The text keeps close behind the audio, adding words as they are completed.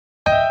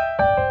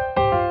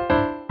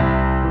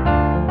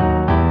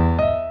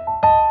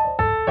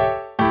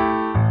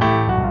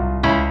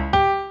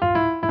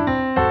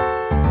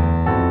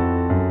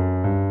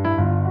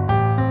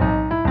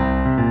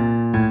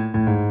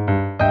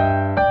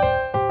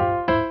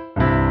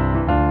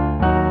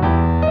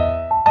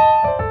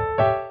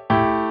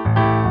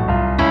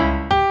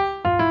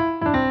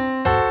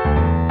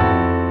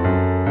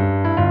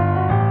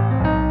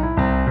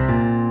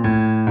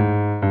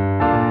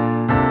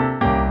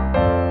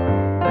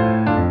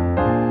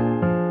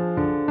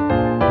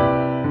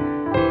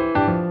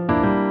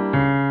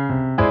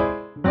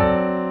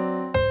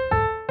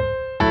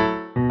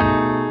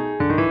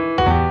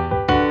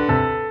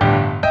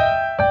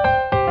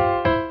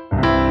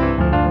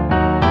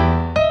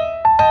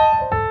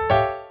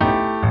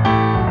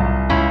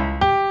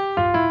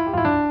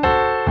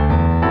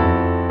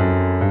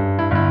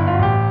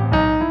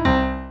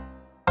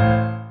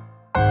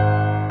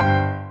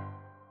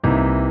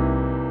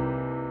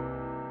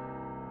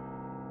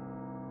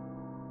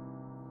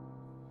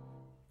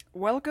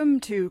Welcome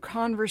to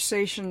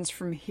Conversations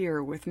from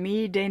Here with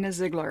me, Dana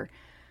Ziegler.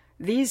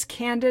 These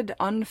candid,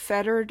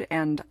 unfettered,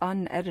 and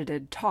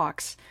unedited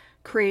talks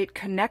create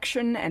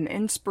connection and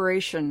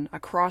inspiration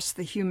across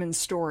the human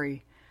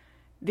story.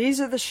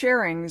 These are the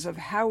sharings of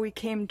how we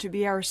came to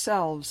be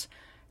ourselves,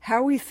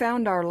 how we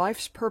found our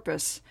life's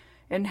purpose,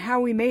 and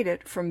how we made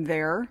it from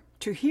there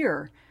to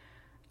here.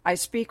 I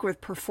speak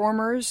with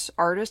performers,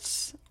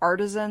 artists,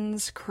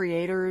 artisans,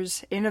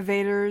 creators,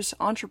 innovators,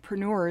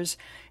 entrepreneurs,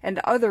 and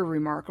other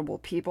remarkable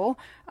people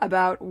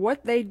about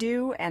what they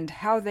do and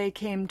how they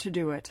came to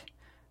do it.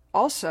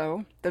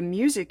 Also, the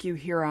music you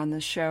hear on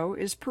this show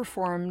is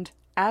performed,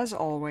 as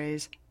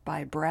always,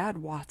 by Brad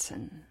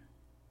Watson.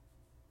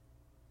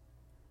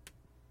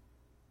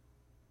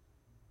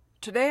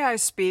 Today I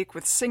speak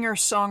with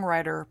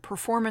singer-songwriter,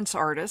 performance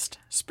artist,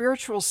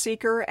 spiritual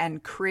seeker,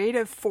 and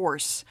creative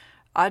force,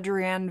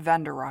 Adrienne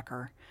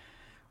Vanderocker.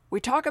 We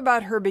talk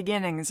about her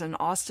beginnings in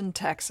Austin,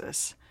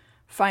 Texas,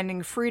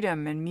 finding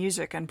freedom in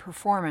music and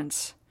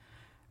performance,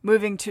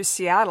 moving to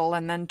Seattle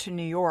and then to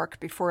New York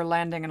before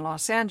landing in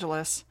Los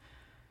Angeles,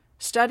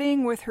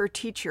 studying with her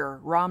teacher,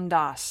 Ram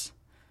Dass,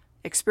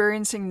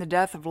 experiencing the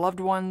death of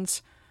loved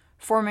ones,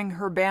 forming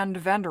her band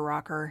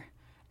Vanderocker,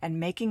 and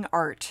making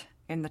art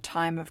in the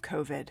time of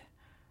COVID.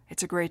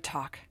 It's a great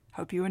talk.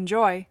 Hope you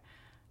enjoy.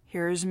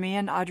 Here's me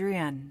and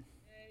Adrienne.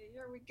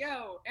 Here we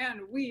go,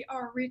 and we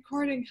are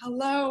recording.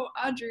 Hello,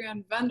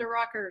 Adrienne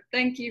Vanderocker.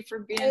 Thank you for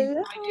being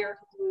here, my dear.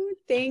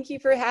 Thank you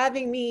for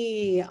having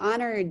me.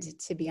 Honored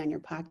to be on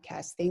your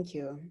podcast. Thank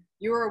you.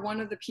 You are one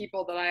of the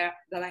people that I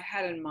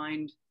had in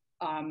mind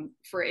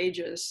for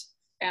ages,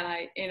 and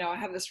I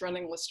have this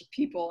running list of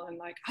people, and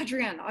like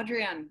Adrienne.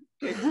 I'm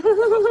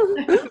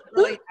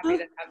really happy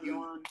to have you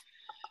on.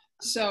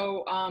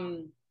 So,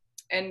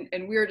 and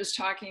we were just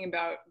talking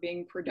about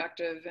being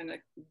productive in a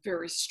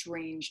very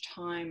strange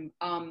time.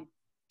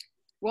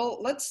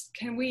 Well,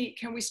 can we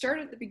start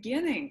at the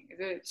beginning?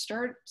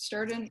 Start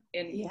in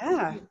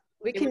Yeah,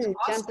 we can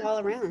jump all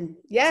around.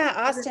 Yeah,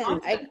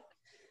 Austin.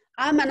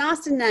 I'm an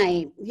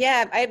Austinite.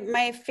 Yeah,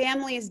 my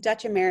family is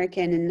Dutch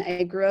American, and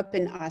I grew up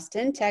in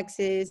Austin,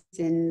 Texas,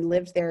 and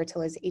lived there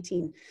till I was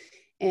 18.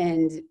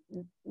 And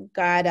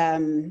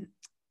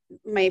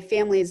my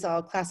family is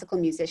all classical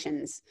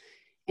musicians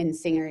and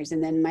singers.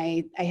 And then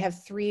I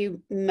have three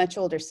much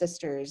older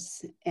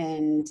sisters,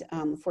 and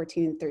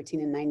 14,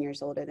 13, and 9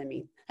 years older than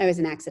me. I was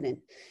an accident,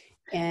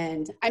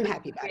 and I'm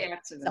happy about it.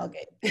 It's all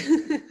good.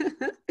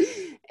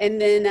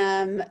 And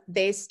then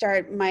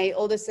my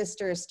oldest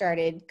sister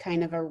started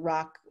kind of a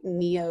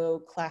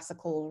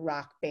neoclassical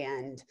rock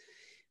band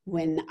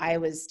when I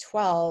was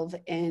 12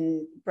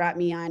 and brought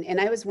me on. And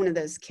I was one of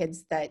those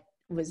kids that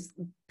was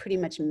pretty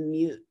much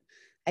mute.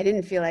 I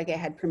didn't feel like I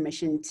had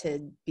permission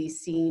to be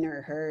seen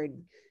or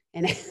heard.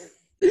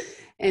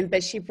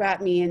 But she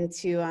brought me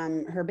into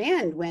her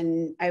band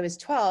when I was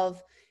 12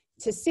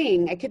 to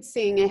sing. I could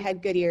sing, I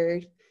had good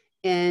ear.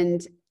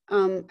 And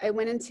I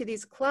went into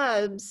these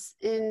clubs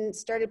and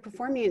started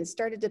performing and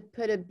started to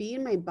put a bee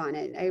in my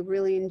bonnet. I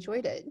really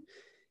enjoyed it.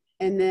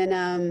 And then,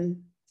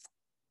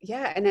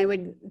 and I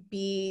would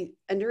be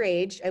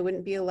underage. I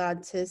wouldn't be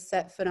allowed to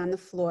set foot on the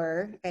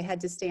floor. I had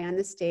to stay on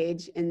the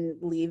stage and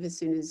leave as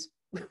soon as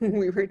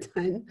we were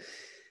done.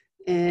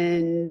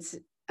 And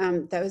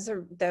that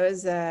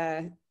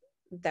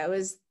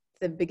was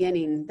the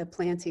beginning, the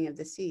planting of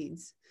the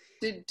seeds.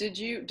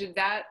 Did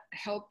that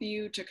help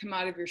you to come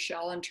out of your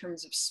shell in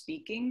terms of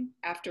speaking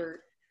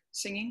after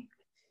singing?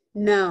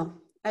 No,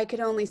 I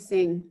could only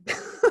sing.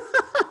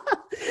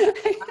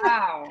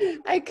 Wow.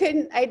 I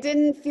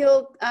didn't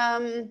feel,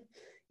 I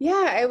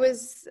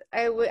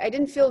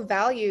didn't feel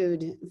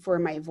valued for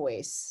my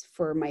voice,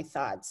 for my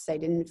thoughts. I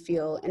didn't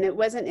feel, and it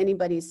wasn't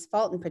anybody's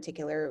fault in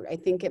particular. I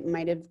think it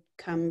might've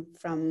come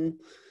from,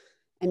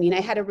 I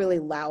had a really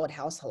loud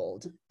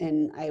household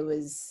and I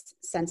was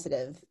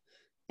sensitive.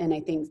 And I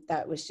think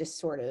that was just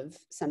sort of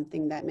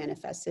something that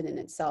manifested in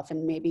itself.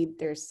 And maybe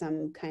there's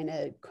some kind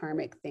of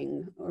karmic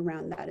thing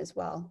around that as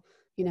well.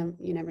 You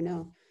never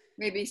know.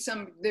 Maybe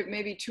there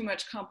may be too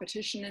much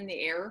competition in the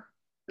air.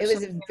 It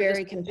was a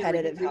very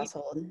competitive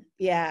household.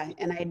 Yeah.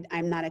 And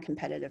I'm not a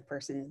competitive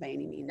person by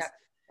any means.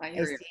 Yeah, I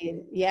hear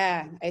you.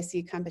 I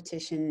see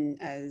competition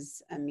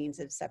as a means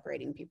of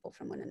separating people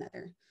from one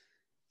another.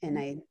 And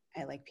I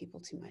like people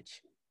too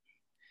much.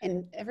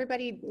 And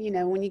everybody,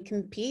 when you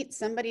compete,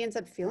 somebody ends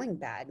up feeling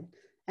bad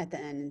at the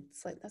end.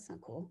 It's like, that's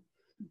not cool.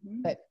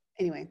 Mm-hmm. But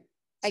anyway,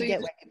 I get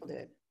why people do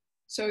it.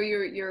 So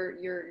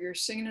you're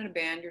singing in a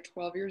band, you're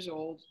 12 years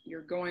old,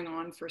 you're going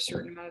on for a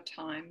certain amount of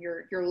time.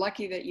 You're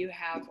lucky that you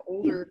have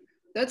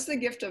that's the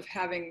gift of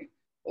having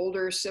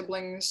older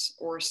siblings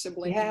or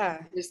siblings,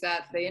 is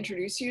that they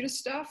introduce you to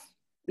stuff.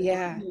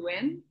 Yeah. You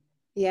in.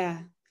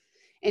 Yeah.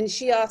 And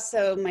she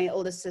also, my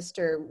oldest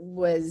sister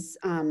was,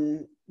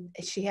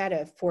 she had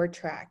a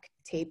 4-track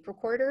tape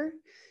recorder,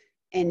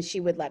 and she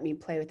would let me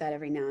play with that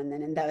every now and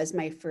then. And that was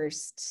my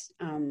first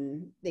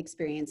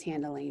experience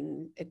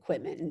handling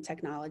equipment and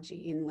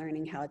technology and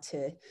learning how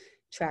to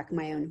track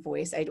my own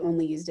voice. I'd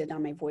only used it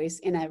on my voice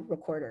in a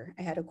recorder.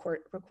 I had a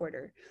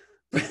recorder.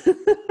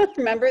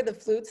 Remember the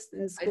flutes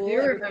in I school? do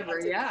Everybody remember,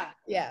 had to- yeah.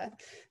 Yeah.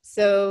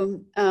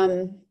 So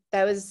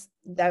that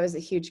was a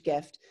huge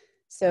gift.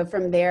 So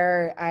from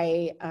there,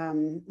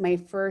 my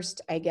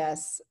first, I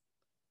guess,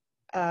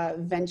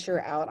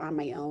 venture out on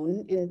my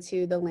own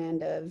into the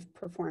land of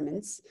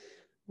performance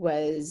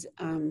was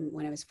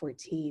when I was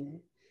 14.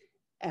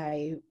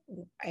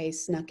 I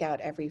snuck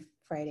out every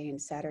Friday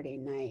and Saturday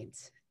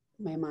night.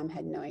 My mom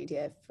had no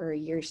idea, for a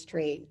year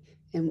straight,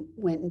 and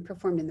went and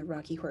performed in the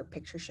Rocky Horror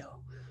Picture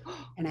Show.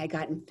 And I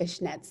got in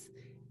fishnets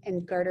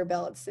and garter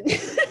belts, and,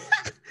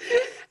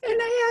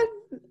 and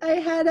I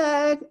had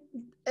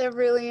a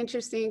really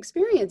interesting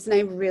experience, and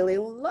I really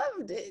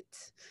loved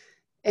it.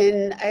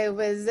 And I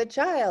was a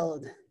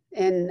child,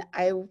 and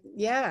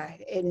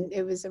and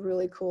it was a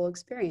really cool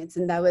experience.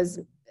 And that was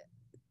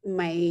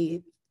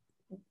my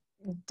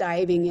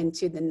diving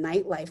into the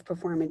nightlife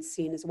performance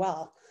scene as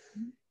well,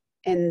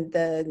 and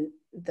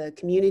the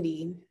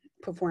community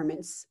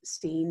performance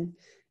scene.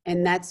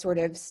 And that sort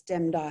of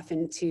stemmed off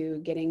into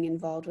getting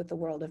involved with the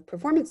world of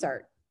performance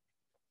art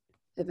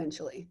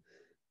eventually,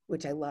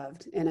 which I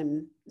loved, and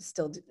I'm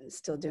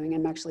still doing.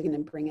 I'm actually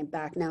going to bring it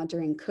back now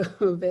during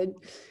COVID.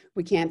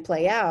 We can't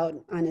play out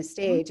on a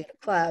stage at a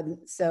club,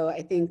 so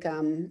I think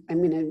I'm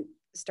going to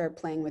start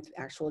playing with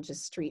actual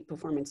just street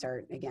performance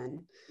art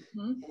again,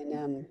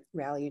 and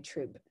rally a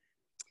troupe.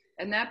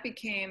 And that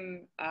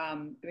became, I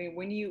mean,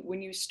 when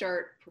you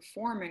start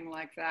performing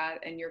like that,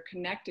 and you're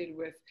connected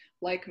with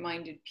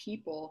like-minded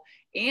people,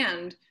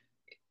 and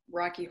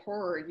Rocky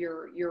Horror,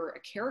 you're a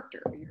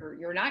character.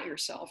 You're not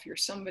yourself. You're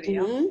somebody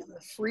else.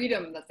 The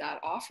freedom that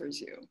offers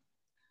you.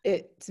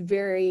 It's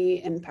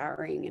very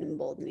empowering and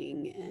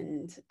emboldening,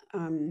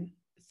 and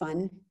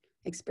fun,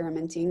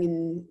 experimenting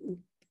and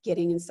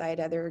getting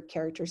inside other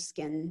characters'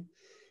 skin,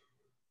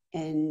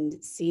 and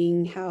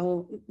seeing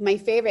how. My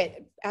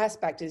favorite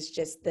aspect is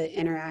just the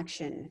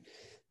interaction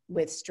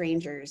with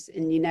strangers,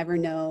 and you never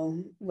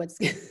know what's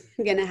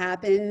going to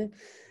happen,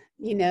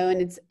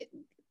 and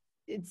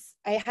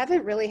I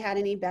haven't really had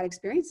any bad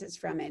experiences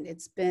from it.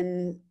 It's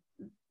been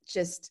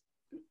just,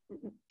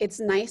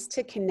 it's nice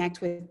to connect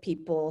with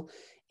people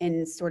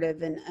in sort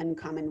of an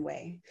uncommon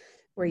way,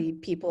 where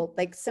people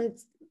like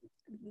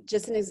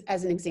just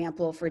as an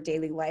example for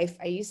daily life,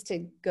 I used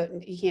to go,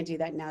 you can't do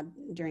that now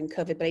during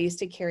COVID, but I used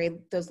to carry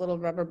those little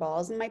rubber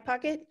balls in my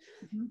pocket.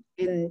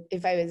 And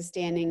if I was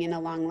standing in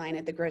a long line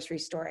at the grocery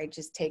store, I'd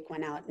just take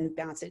one out and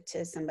bounce it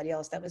to somebody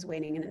else that was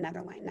waiting in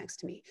another line next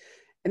to me.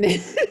 And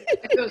then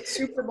like those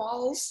super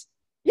balls.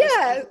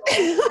 Yeah.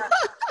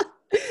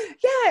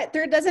 Yeah,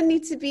 there doesn't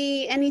need to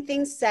be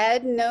anything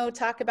said, no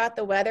talk about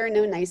the weather,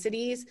 no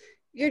niceties.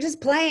 You're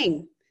just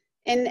playing.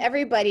 And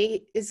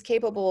everybody is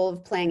capable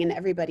of playing, and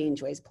everybody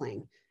enjoys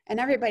playing. And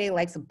everybody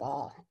likes a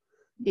ball,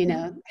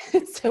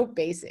 It's so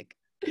basic.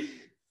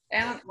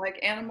 And like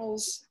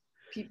animals,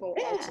 people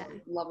also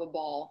love a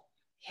ball.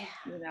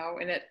 Yeah.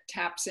 And it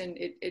taps in,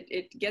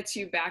 it gets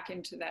you back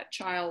into that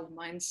child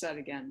mindset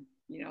again,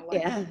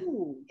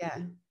 ooh,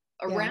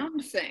 a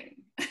round thing.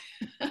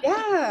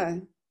 Yeah,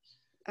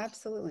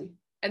 absolutely.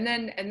 And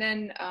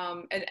then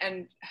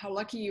how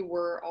lucky you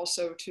were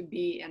also to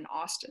be in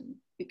Austin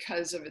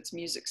because of its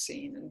music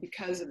scene and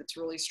because of its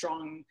really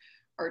strong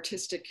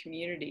artistic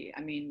community.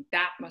 I mean,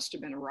 that must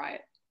have been a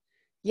riot.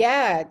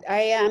 Yeah,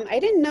 I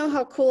didn't know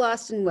how cool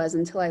Austin was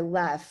until I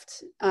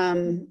left.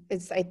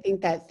 I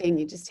think that thing,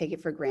 you just take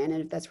it for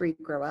granted if that's where you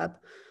grow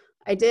up.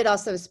 I did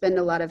also spend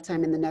a lot of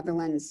time in the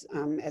Netherlands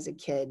as a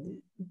kid,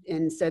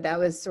 and so that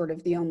was sort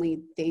of the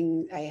only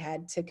thing I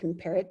had to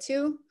compare it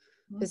to.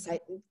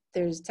 Besides,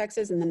 there's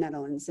Texas and the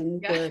Netherlands,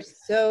 and they're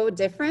so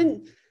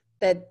different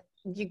that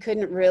you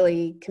couldn't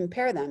really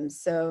compare them.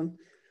 So,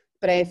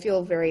 but I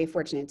feel very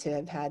fortunate to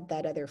have had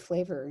that other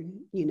flavor,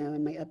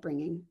 in my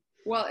upbringing.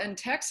 Well, and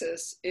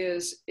Texas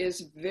is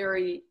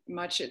very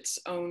much its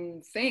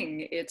own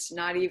thing. It's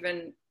not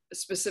even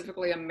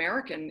specifically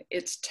American,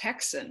 it's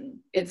Texan.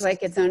 It's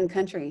like its own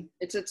country.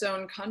 It's its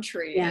own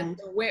country. Yeah. And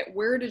so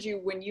where did you,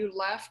 when you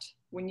left,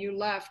 when you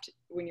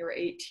were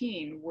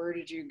 18, where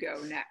did you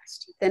go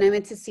next? Then I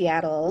went to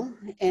Seattle,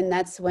 and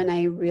that's when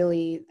I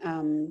really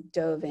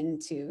dove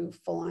into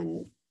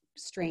full-on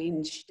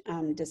strange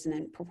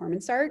dissonant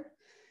performance art.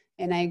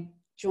 And I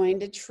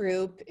joined a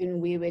troupe,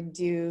 and we would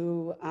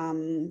do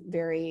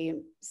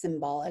very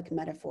symbolic,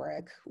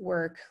 metaphoric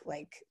work,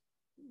 like,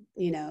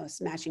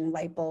 smashing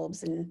light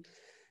bulbs and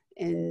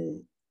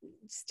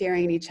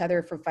staring at each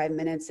other for 5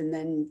 minutes, and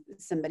then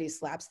somebody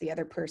slaps the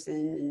other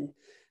person,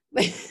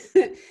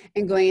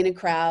 and going in a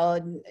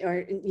crowd,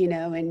 or,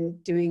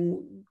 and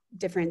doing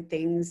different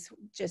things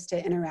just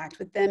to interact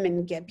with them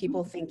and get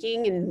people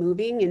thinking and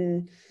moving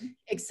and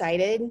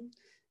excited.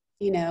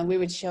 We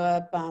would show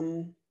up,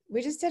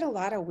 we just did a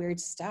lot of weird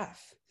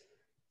stuff,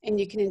 and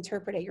you can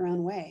interpret it your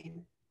own way.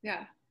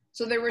 Yeah.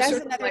 So there were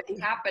sort of like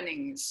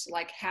happenings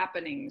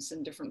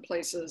in different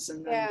places,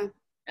 and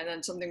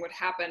then something would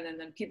happen, and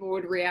then people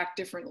would react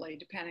differently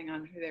depending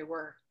on who they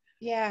were.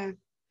 Yeah.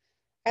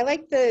 I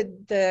like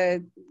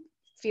the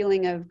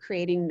feeling of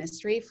creating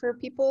mystery for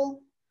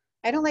people,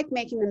 I don't like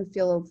making them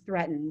feel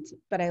threatened,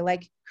 but I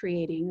like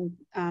creating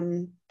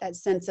that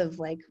sense of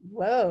like,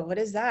 whoa, what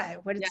is that?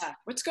 Yeah,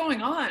 what's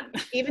going on?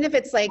 Even if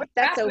it's like, What's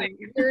that's happening?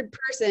 a weird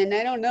person,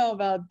 I don't know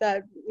about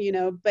that, you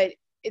know, but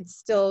it's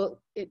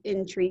still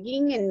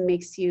intriguing and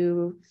makes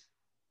you,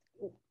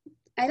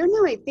 I don't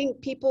know, I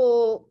think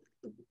people,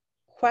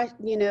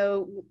 you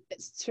know,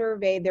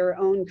 survey their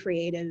own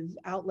creative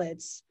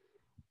outlets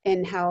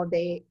and how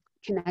they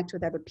connect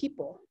with other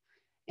people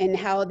and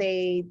how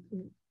they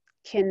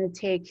can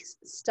take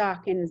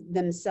stock in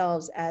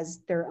themselves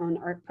as their own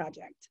art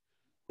project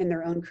and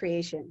their own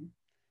creation,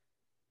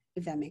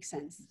 if that makes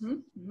sense.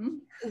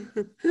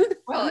 Mm-hmm.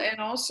 Well, and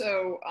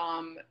also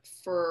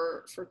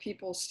for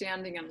people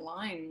standing in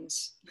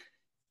lines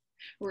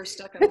who are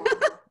stuck in lines,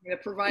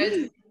 it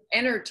provides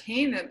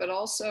entertainment, but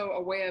also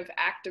a way of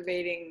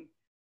activating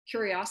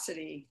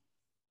curiosity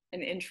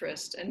and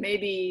interest, and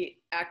maybe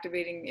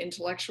activating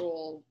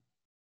intellectual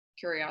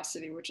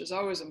curiosity, which is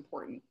always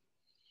important.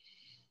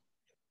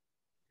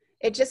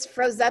 It just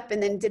froze up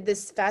and then did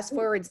this fast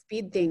forward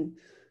speed thing.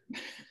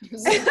 We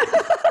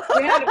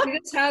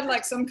just had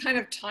like some kind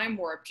of time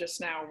warp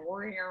just now.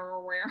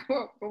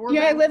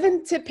 Yeah, I live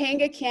in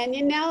Topanga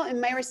Canyon now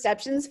and my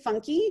reception's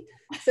funky.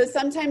 So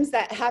sometimes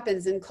that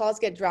happens and calls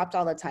get dropped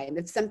all the time.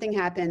 If something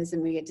happens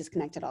and we get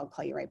disconnected, I'll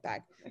call you right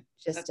back.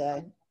 Just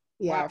yeah.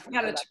 Wow, we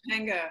had a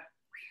Topanga.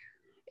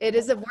 It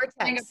is a vortex.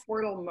 Topanga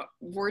portal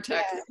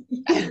vortex.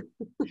 Yeah.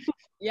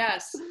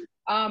 Yes.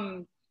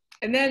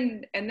 And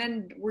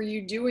then were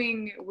you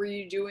doing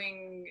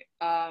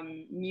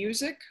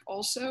music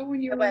also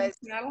when you were in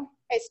Seattle?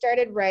 I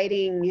started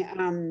writing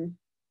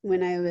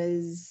when I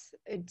was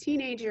a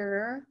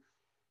teenager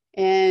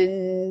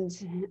and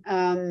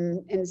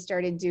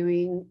started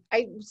doing,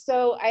 I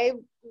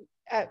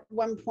at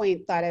one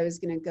point thought I was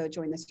going to go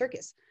join the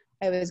circus.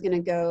 I was going to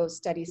go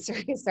study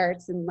circus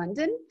arts in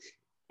London,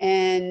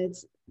 and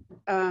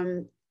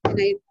I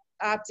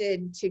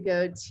opted to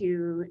go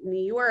to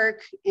New York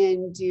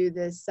and do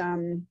this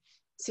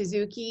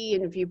Suzuki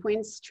and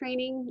Viewpoints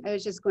training. I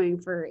was just going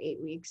for 8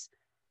 weeks.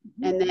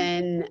 Mm-hmm. And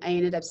then I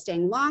ended up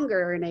staying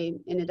longer and I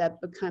ended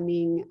up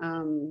becoming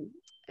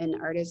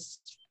an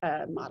artist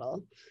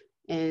model.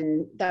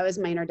 And that was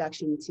my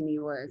introduction to New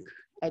York.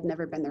 I'd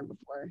never been there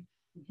before.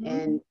 Mm-hmm.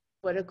 And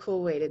what a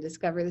cool way to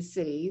discover the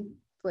city,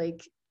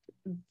 like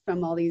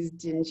from all these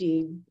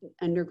dingy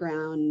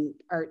underground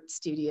art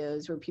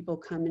studios where people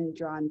come and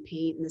draw and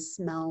paint, and the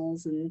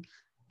smells and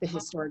the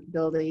historic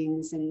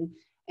buildings, and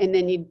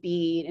then you'd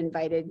be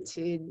invited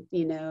to,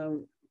 you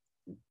know,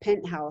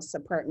 penthouse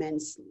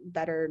apartments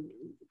that are,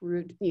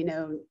 you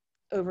know,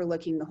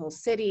 overlooking the whole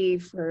city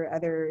for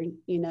other,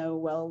 you know,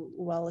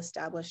 well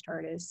established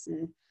artists.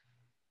 And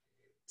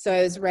so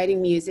I was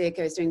writing music,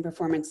 I was doing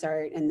performance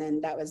art, and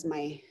then that was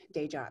my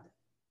day job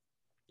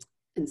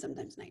and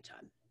sometimes night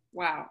job.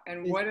 Wow.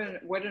 And what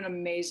an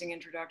amazing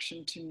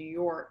introduction to New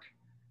York,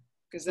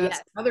 because that's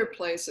another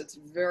place that's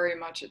very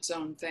much its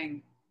own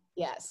thing.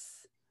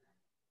 Yes.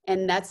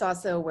 And that's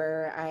also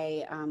where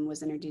I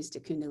was introduced to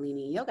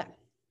Kundalini yoga.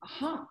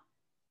 Uh-huh.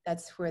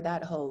 That's where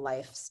that whole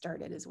life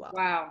started as well.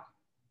 Wow.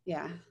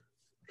 Yeah.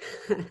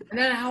 And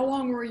then how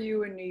long were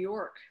you in New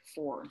York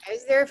for? I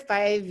was there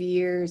 5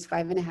 years,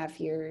 5.5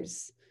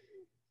 years,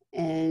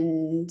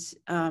 and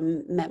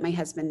met my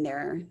husband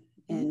there,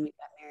 and we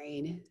got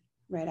married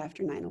right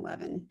after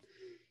 9/11.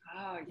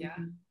 Oh, yeah.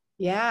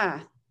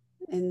 Yeah.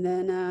 And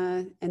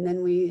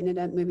then we ended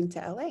up moving to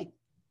LA.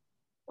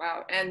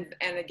 Wow. And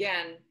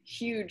again,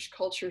 huge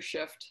culture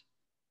shift.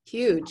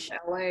 Huge.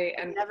 LA.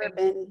 I've never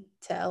been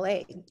to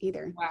LA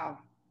either. Wow.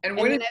 And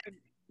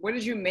what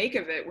did you make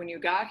of it when you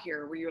got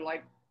here? Were you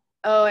like,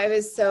 oh, I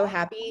was so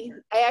happy.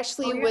 I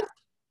actually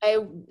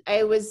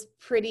I was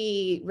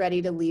pretty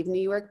ready to leave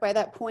New York by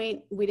that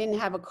point. We didn't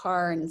have a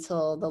car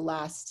until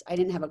I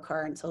didn't have a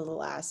car until the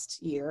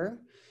last year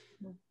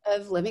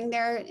of living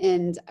there.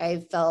 And I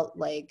felt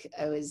like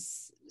I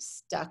was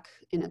stuck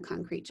in a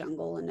concrete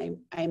jungle, and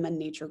I'm a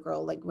nature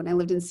girl. Like when I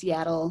lived in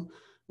Seattle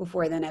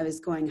before then, I was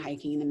going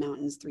hiking in the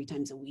mountains 3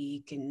 times a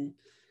week and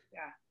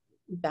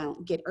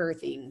get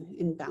earthing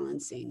and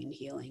balancing and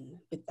healing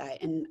with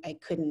that. And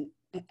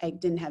I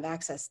didn't have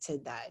access to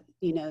that.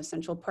 You know,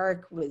 Central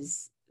Park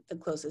was the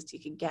closest you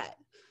could get.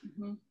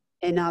 Mm-hmm.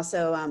 And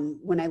also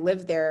when I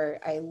lived there,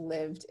 I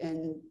lived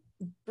in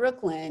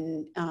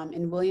Brooklyn,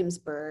 in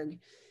Williamsburg,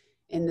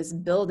 in this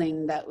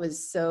building that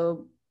was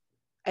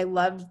I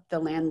loved the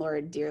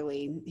landlord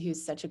dearly. He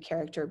was such a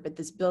character, but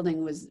this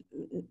building was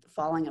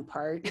falling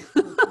apart.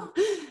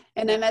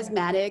 And I'm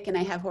asthmatic and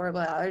I have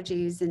horrible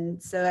allergies.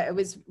 And so I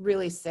was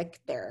really sick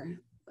there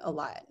a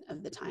lot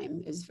of the time.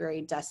 It was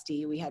very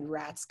dusty. We had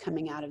rats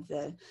coming out of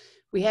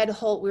we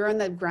were on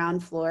the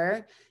ground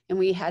floor, and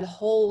we had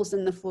holes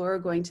in the floor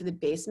going to the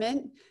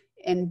basement,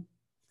 and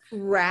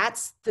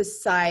rats the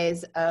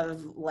size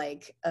of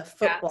like a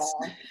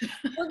football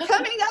were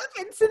coming up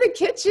into the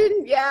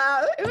kitchen.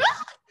 Yeah.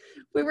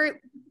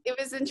 It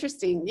was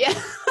interesting. Yeah.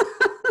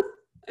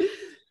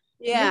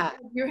 Yeah.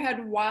 You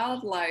had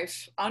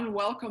wildlife,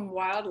 unwelcome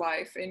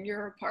wildlife in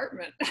your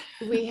apartment.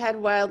 We had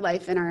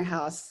wildlife in our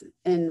house,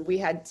 and we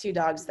had 2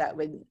 dogs that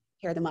would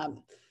tear them up.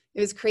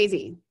 It was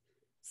crazy.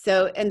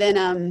 So, and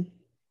then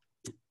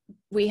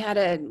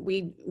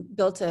we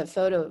built a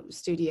photo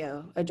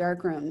studio, a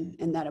dark room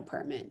in that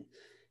apartment.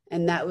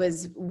 And that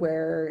was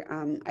where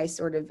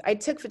I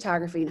took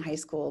photography in high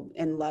school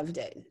and loved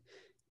it,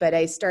 but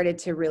I started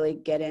to really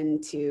get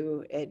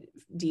into it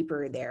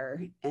deeper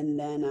there. And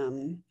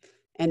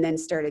then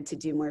started to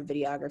do more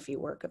videography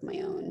work of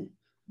my own,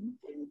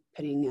 and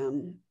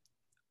putting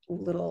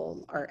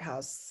little art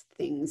house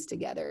things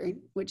together,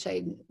 which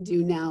I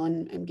do now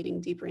and I'm getting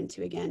deeper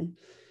into again.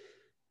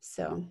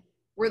 So.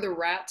 Were the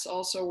rats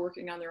also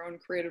working on their own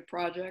creative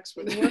projects?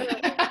 We're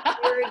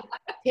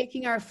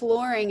taking our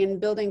flooring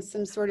and building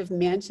some sort of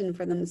mansion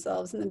for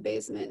themselves in the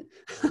basement.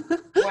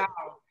 Wow.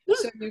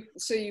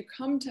 So you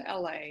come to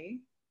LA,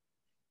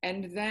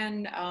 and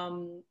then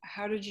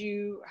how did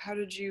you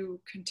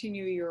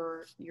continue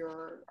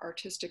your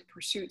artistic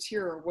pursuits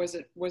here, or was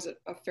it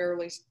a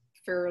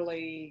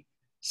fairly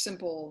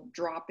simple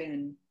drop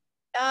in?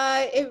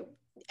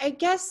 I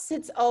guess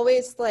it's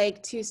always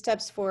like 2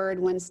 steps forward,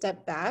 1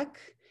 step back.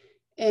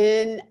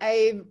 And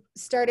I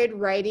started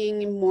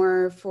writing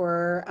more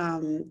for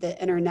the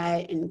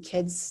internet and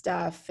kids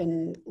stuff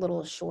and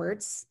little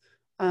shorts.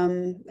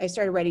 I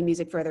started writing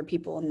music for other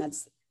people, and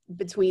that's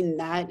between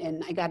that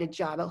and I got a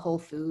job at Whole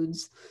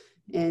Foods,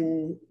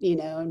 and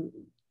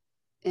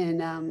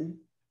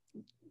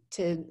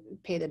to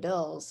pay the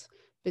bills.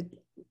 But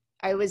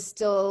I was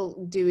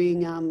still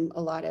doing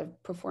a lot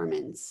of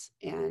performance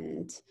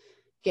and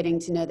getting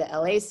to know the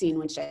LA scene,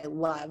 which I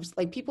loved.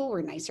 Like, people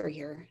were nicer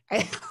here.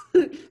 People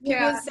would say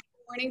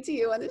good morning to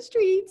you on the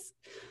streets.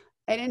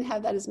 I didn't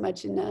have that as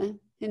much in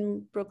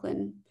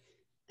Brooklyn.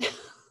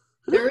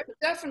 There is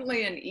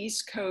definitely an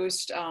East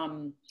Coast.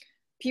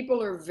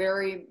 People are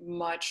very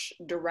much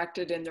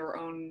directed in their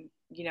own,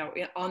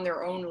 on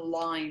their own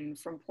line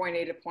from point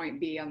A to point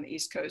B on the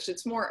East Coast.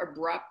 It's more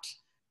abrupt.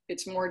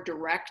 It's more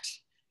direct.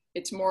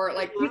 It's more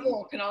like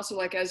people can also,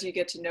 like, as you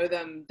get to know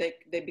them,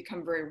 they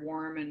become very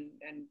warm and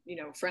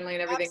friendly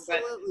and everything.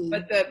 Absolutely.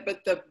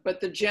 But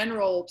the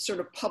general sort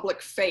of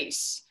public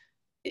face,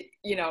 in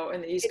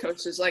the East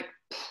Coast is like,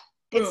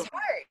 boom. It's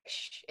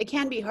harsh. It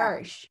can be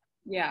harsh.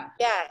 Yeah.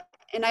 Yeah.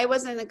 And I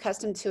wasn't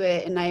accustomed to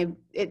it, and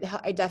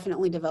I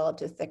definitely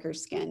developed a thicker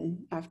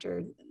skin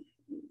after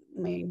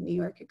my New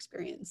York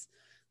experience,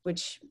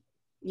 which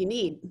you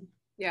need.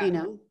 Yeah.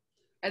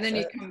 And then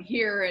you come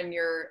here and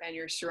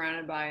you're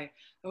surrounded by,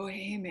 oh,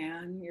 hey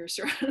man, you're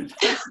surrounded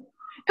by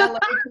LA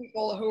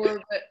people who are,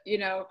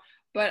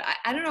 but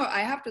I don't know. I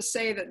have to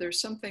say that there's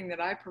something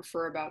that I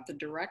prefer about the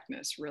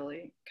directness,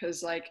 really,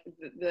 because like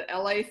the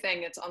LA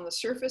thing, it's on the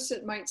surface,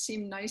 it might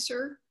seem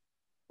nicer,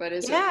 but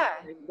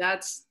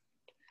that's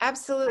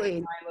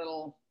absolutely my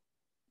little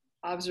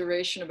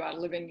observation about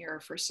living here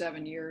for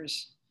 7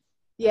 years.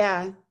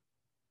 Yeah.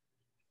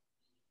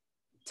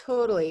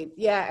 Totally.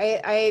 Yeah.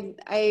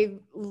 I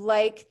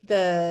like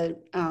the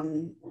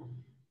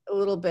a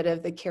little bit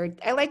of the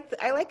character. I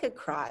like a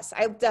cross.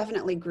 I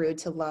definitely grew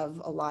to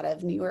love a lot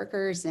of New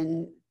Yorkers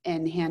and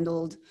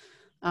handled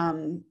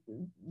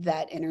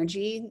that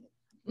energy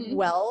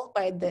well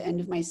by the end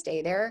of my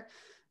stay there.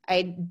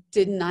 I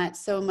did not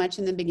so much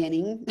in the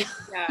beginning.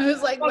 Yeah. I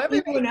was like, fuck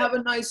you and have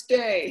a nice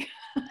day.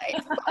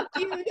 Fuck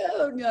you.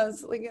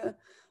 No,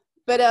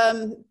 but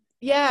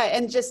yeah,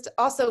 and just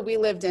also we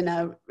lived in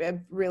a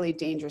really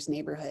dangerous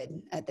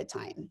neighborhood at the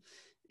time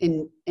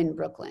in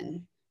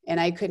Brooklyn, and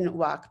I couldn't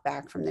walk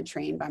back from the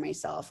train by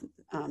myself.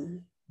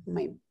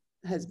 My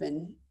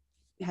husband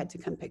had to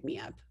come pick me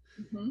up.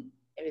 Mm-hmm.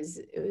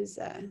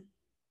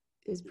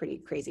 It was pretty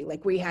crazy.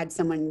 Like, we had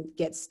someone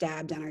get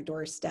stabbed on our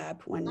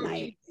doorstep one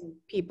night.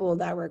 People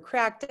that were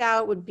cracked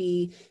out would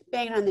be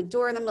banging on the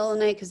door in the middle of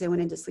the night because they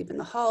wanted to sleep in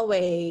the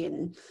hallway,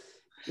 and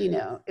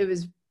it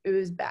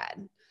was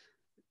bad.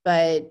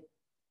 But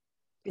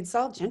it's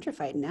all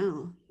gentrified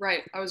now.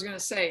 Right. I was going to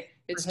say,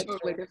 it's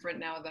totally different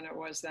now than it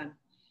was then.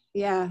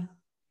 Yeah.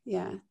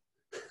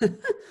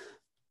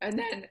 And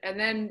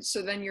then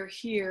so then you're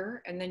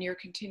here, and then you're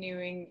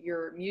continuing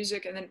your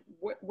music. And then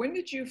when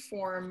did you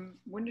form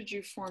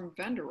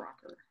Vendor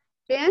Rocker?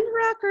 Vendor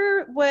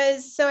Rocker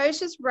was, so I was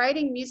just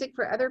writing music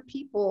for other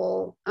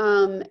people,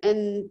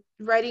 and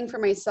writing for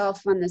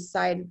myself on the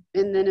side.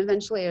 And then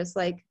eventually I was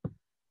like,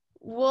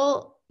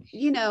 well,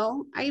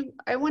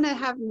 I want to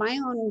have my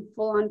own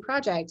full-on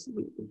project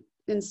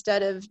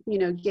instead of,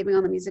 giving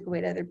all the music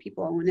away to other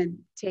people. I want to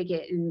take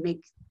it and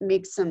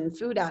make some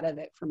food out of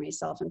it for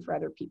myself and for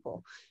other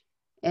people.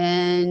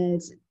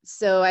 And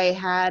so I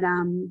had,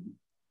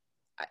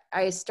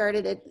 I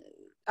started it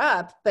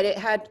up, but it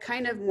had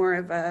kind of more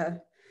of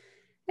a,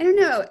 I don't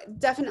know,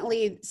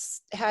 definitely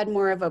had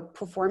more of a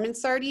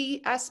performance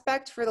arty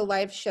aspect for the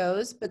live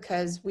shows,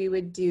 because we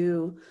would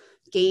do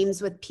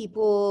games with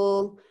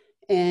people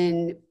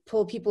and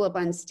pull people up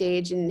on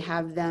stage and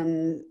have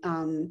them,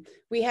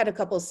 we had a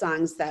couple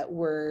songs that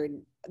were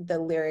the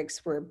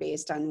lyrics were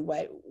based on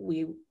what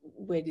we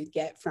would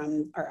get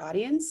from our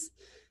audience.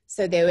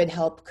 So they would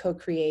help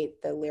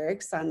co-create the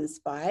lyrics on the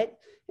spot.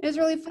 It was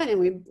really fun. And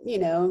we, you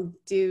know,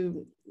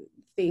 do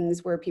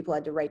things where people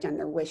had to write down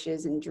their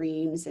wishes and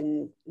dreams,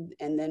 and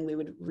then we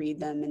would read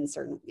them in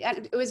certain,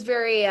 it was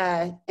very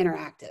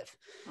interactive.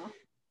 Huh.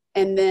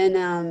 And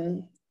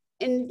then,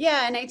 and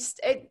yeah, and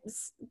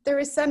there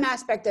was some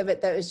aspect of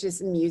it that was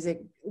just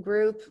music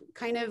group,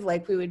 kind of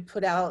like we would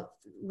put out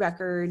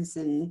records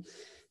and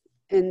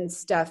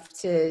stuff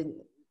to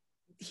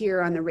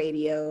hear on the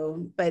radio,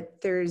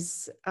 but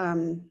there's,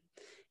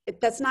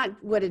 that's not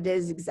what it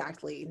is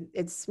exactly.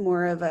 It's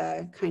more of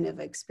a kind of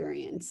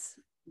experience.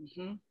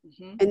 Mm-hmm,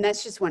 mm-hmm. And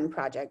that's just one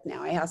project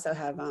now. I also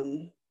have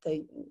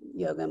the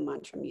yoga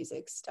mantra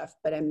music stuff,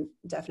 but I'm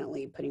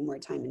definitely putting more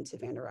time into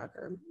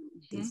Vanderrocker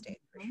these days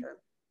for sure.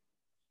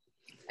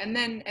 And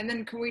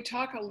then can we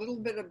talk a little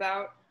bit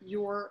about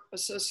your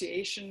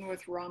association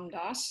with Ram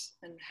Dass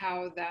and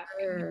how that?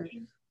 Sure.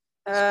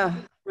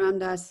 Ram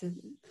Dass is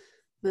the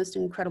most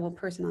incredible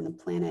person on the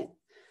planet.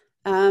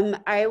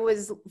 I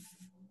was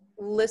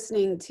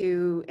listening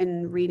to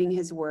and reading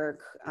his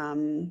work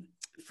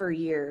for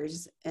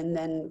years, and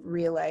then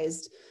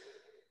realized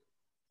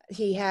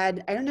he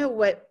had, I don't know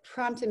what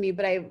prompted me,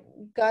 but I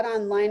got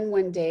online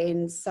one day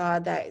and saw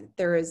that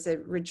there was a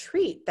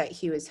retreat that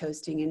he was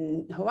hosting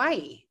in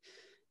Hawaii.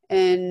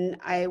 And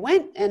I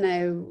went and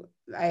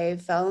I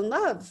fell in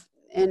love,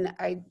 and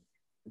I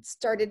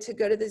started to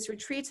go to these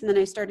retreats, and then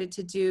I started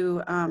to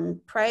do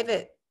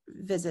private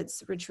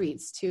visits,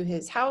 retreats to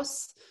his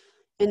house.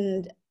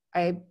 And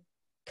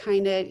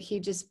he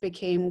just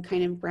became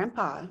kind of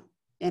grandpa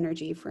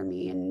energy for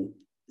me, and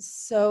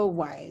so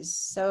wise,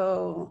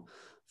 so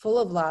full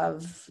of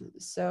love,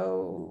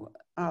 so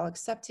all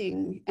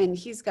accepting. And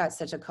he's got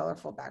such a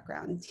colorful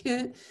background.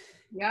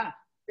 Yeah.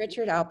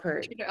 Richard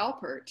Alpert. Richard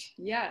Alpert,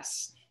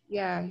 yes.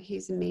 Yeah,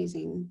 he's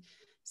amazing.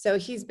 So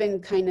he's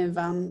been kind of,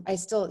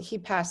 he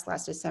passed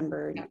last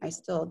December, and I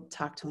still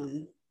talk to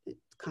him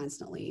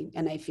constantly.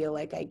 And I feel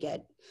like I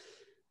get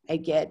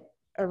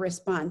a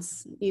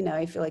response, you know,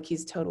 I feel like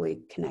he's totally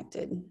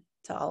connected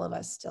to all of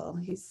us still.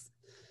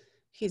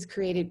 He's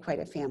created quite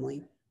a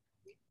family.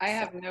 I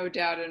have no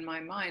doubt in my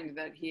mind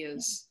that he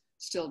is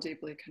still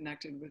deeply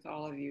connected with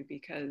all of you,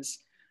 because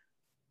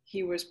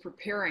he was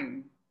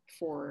preparing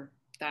for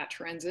that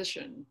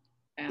transition.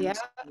 And yeah.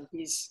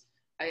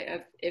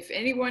 If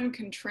anyone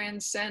can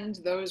transcend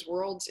those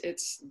worlds,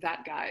 it's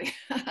that guy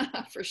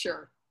for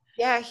sure.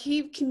 Yeah,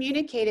 he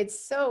communicated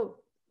so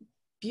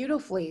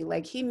beautifully.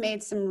 Like, he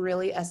made some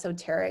really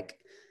esoteric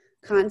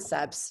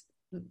concepts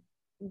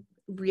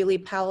really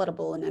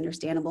palatable and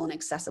understandable and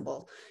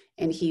accessible.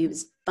 And he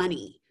was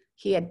funny.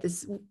 He had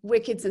this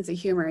wicked sense of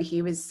humor.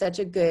 He was such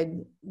a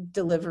good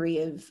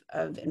deliverer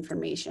of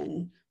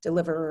information,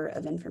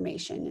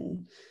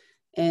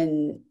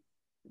 and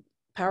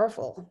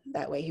powerful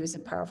that way. He was a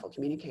powerful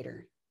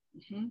communicator.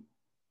 Mm-hmm.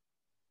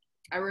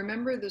 I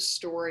remember the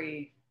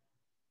story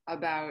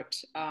about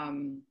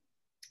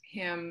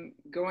him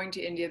going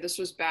to India. This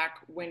was back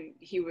when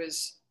he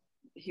was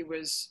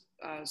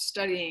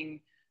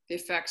studying the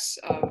effects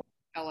of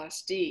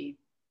LSD,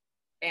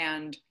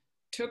 and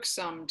took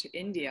some to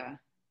India,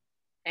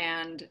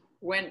 and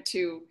went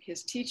to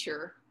his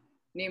teacher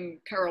named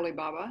Karoli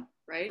Baba,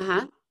 right?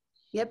 Uh-huh.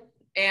 Yep.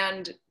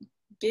 And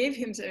gave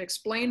him,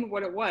 explained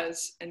what it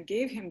was, and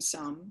gave him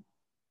some,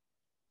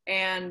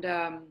 and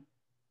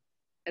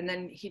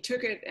then he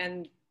took it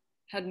and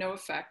had no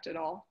effect at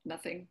all,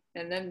 nothing,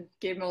 and then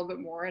gave him a little bit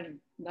more and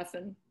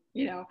nothing,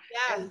 you know.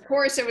 Yeah. And of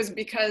course, it was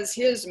because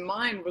his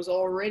mind was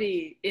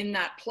already in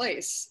that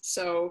place,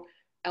 so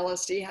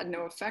LSD had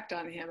no effect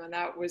on him, and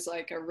that was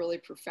like a really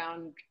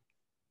profound.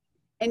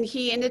 And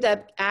he ended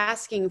up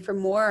asking for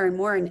more and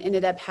more, and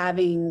ended up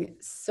having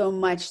so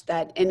much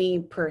that any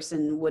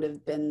person would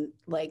have been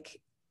like,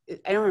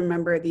 I don't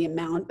remember the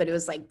amount, but it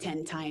was like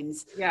 10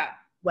 times. Yeah.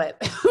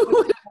 What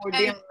would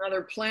be on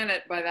another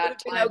planet by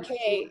that time.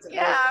 Okay.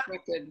 Yeah.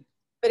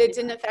 But it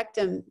didn't affect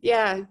him.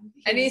 Yeah.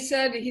 And he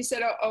said,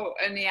 oh,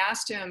 and he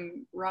asked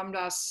him, Ram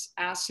Dass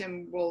asked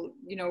him, well,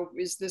 you know,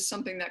 is this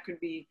something that could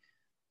be,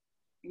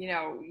 you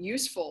know,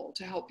 useful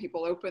to help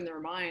people open their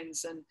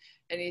minds? And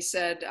he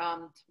said,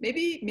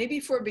 maybe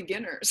for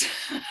beginners.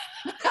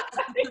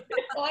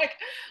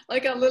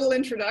 like a little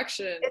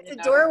introduction. It's a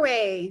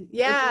doorway.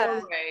 Yeah.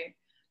 A doorway.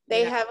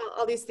 They have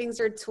all these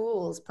things are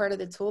tools, part of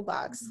the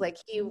toolbox. Like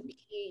he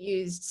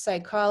used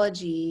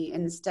psychology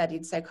and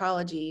studied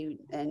psychology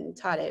and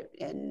taught it,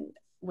 and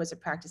was a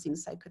practicing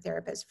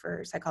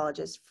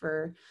psychologist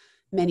for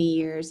many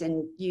years,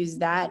 and used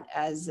that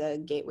as a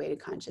gateway to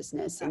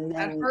consciousness. And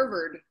then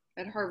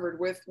at Harvard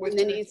with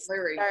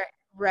Larry.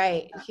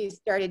 Right. Yeah. He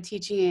started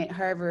teaching at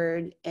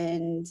Harvard,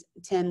 and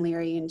Tim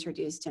Leary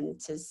introduced him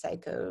to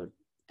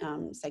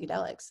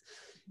psychedelics.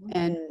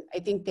 And I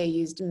think they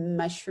used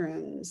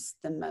mushrooms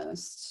the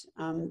most.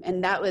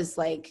 And that was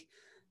like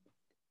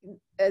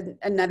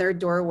another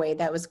doorway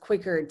that was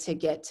quicker to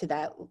get to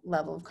that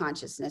level of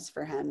consciousness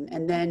for him.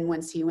 And then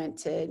once he went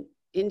to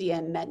India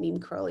and met Neem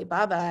Karoli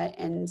Baba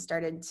and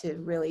started to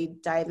really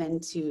dive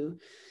into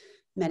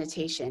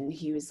meditation.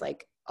 He was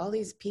like, all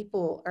these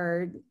people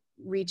are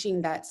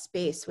reaching that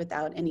space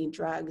without any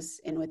drugs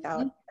and without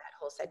that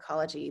whole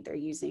psychology. They're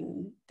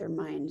using their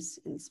minds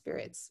and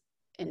spirits.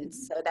 And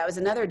so that was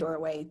another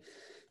doorway.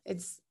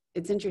 It's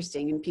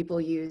interesting. And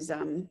people use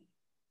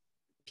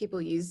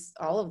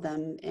all of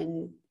them.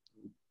 And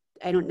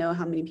I don't know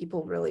how many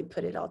people really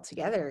put it all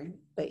together,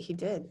 but he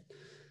did.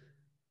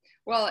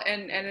 Well,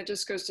 and it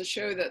just goes to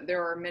show that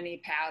there are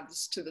many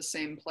paths to the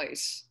same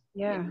place.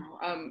 Yeah. You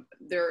know,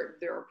 there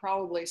are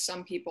probably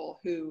some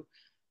people who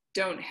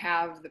don't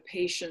have the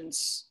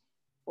patience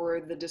or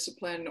the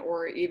discipline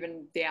or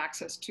even the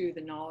access to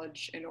the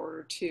knowledge in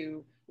order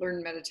to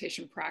learn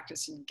meditation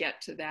practice and get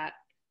to that,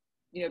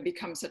 you know,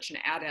 become such an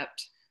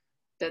adept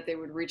that they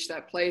would reach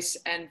that place.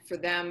 And for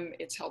them,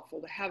 it's helpful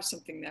to have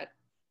something that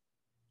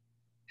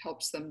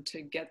helps them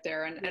to get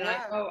there. And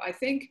I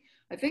think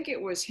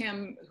it was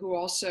him who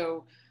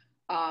also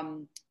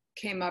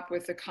came up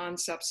with the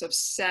concepts of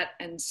set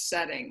and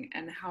setting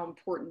and how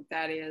important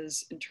that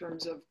is in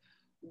terms of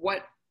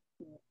what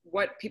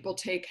people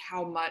take,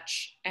 how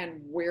much,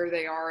 and where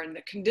they are, and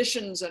the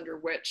conditions under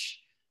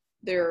which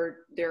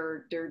they're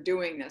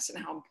doing this,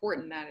 and how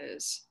important that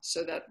is,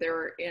 so that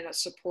they're in a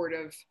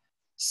supportive,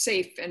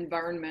 safe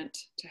environment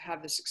to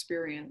have this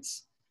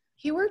experience.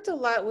 He worked a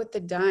lot with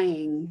the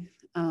dying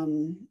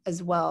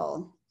as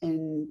well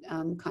in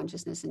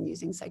consciousness and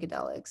using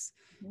psychedelics.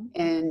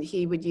 And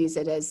he would use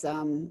it as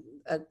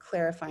a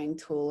clarifying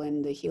tool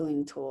and the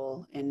healing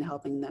tool in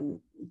helping them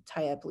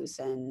tie up loose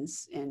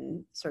ends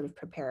and sort of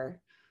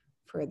prepare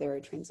for their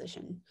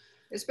transition.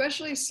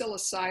 Especially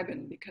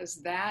psilocybin,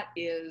 because that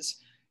is,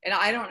 and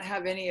I don't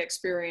have any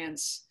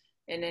experience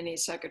in any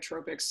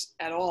psychotropics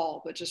at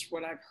all, but just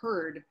what I've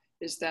heard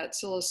is that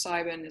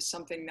psilocybin is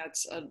something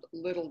that's a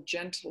little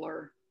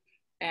gentler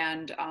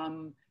and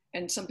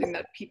something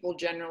that people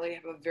generally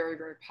have a very,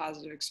 very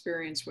positive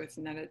experience with,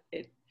 and that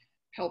it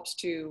helps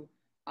to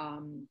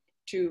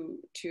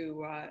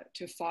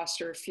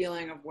foster a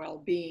feeling of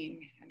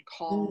well-being and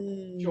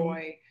calm,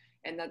 joy,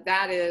 and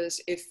that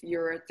is if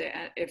you're at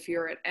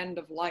end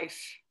of life,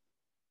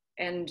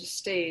 end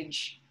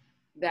stage,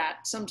 that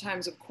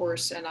sometimes, of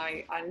course, and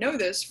I know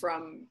this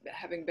from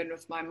having been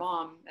with my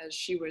mom as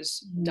she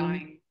was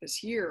dying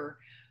this year,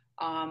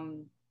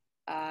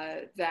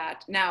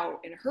 that now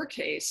in her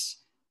case,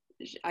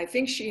 I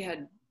think she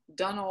had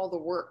done all the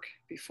work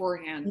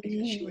beforehand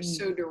because she was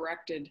so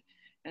directed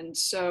and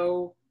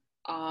so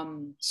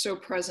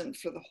present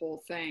for the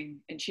whole thing.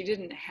 And she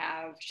didn't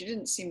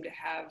seem to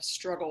have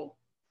struggle,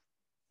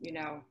 you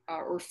know,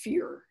 or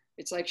fear.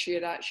 It's like she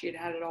had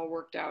had it all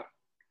worked out.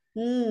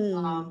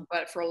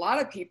 But for a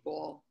lot of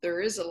people,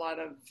 there is a lot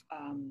of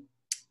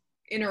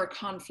inner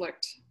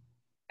conflict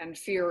and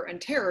fear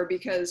and terror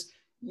because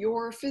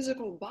your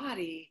physical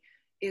body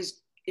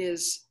is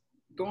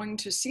going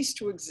to cease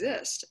to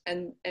exist,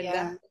 and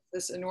that's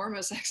this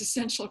enormous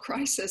existential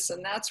crisis,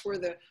 and that's where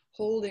the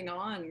holding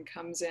on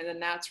comes in, and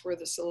that's where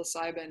the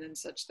psilocybin and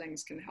such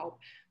things can help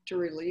to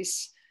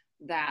release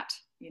that,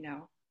 you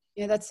know.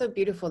 Yeah, that's so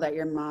beautiful that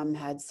your mom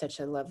had such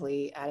a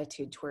lovely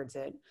attitude towards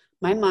it.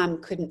 My mom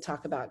couldn't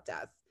talk about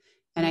death.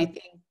 And I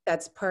think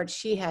that's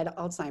she had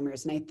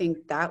Alzheimer's. And I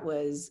think that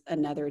was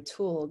another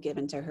tool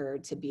given to her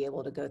to be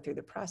able to go through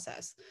the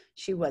process.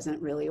 She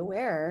wasn't really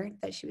aware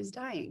that she was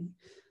dying.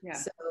 Yeah.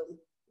 So,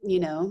 you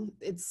know,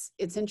 it's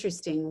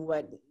interesting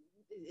what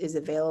is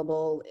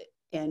available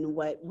and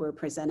what we're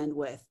presented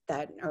with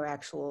that are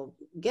actual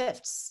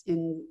gifts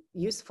and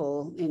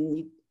useful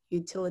and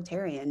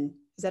utilitarian.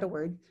 Is that a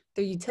word?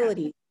 They're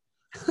utility.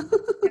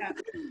 Yeah.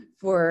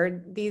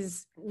 For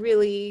these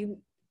really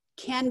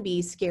can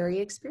be scary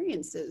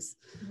experiences.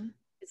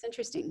 It's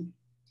interesting.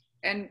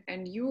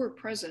 And you were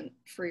present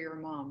for your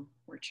mom,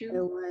 weren't you?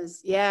 It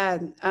was, yeah.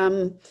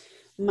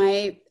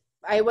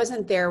 I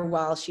wasn't there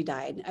while she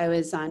died.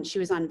 She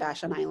was on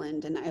Vashon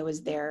Island, and I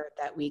was there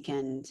that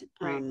weekend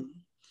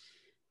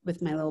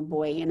with my little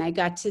boy, and I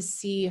got to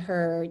see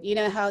her. You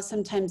know how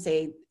sometimes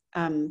they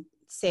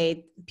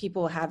say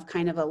people have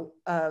kind of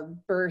a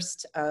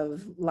burst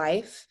of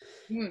life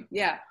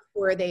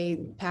before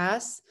they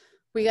pass.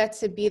 We got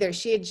to be there.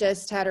 She had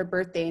just had her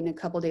birthday, and a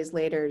couple days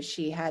later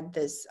she had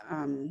this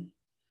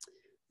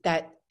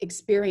that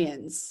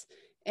experience.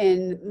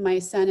 And my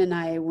son and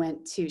I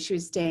she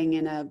was staying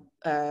in a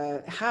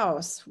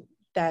house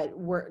that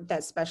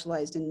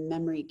specialized in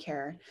memory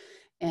care,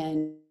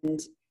 and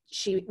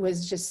she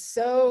was just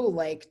so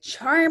like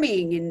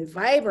charming and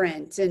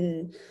vibrant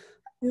and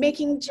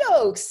making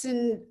jokes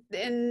and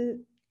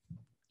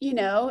you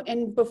know,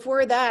 and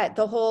before that,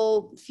 the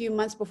whole few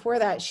months before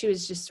that, she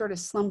was just sort of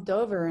slumped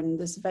over in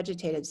this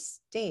vegetative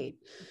state.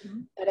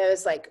 And I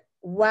was like,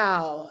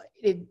 wow.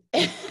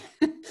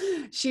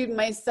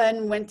 My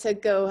son went to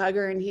go hug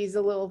her, and he's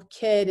a little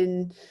kid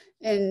and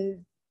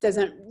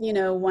doesn't, you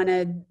know, want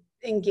to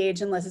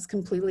engage unless it's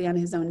completely on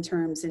his own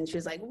terms. And she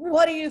was like,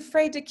 what, are you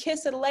afraid to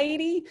kiss a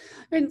lady?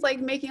 And it's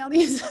like making all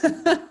these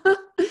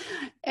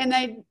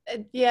And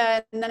yeah,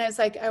 and then I was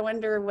like, I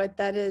wonder what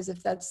that is,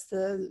 if that's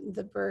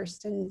the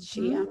burst. And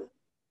she,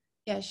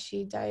 yeah,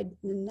 she died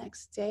the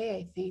next day,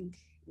 I think.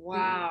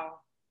 Wow.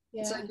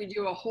 It's Yeah. like you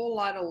do a whole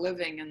lot of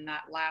living in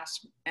that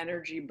last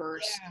energy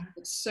burst. Yeah.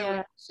 It's so Yeah.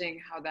 interesting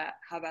how that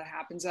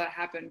happens. That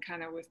happened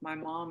kind of with my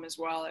mom as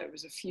well. It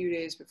was a few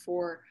days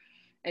before,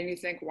 and you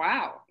think,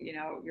 wow, you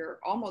know, you're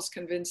almost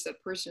convinced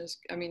that person is.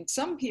 I mean,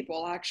 some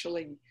people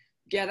actually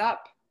get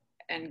up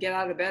and get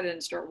out of bed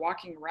and start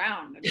walking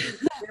around. I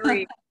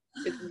mean,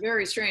 it's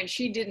very strange.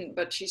 She didn't,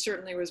 but she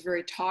certainly was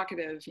very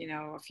talkative, you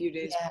know, a few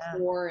days Yeah.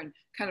 before, and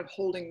kind of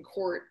holding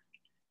court,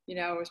 you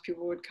know, as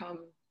people would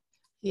come.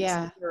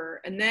 Yeah.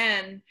 And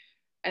then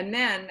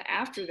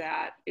after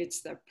that,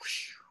 it's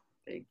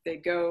they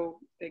go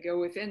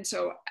within.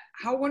 So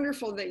how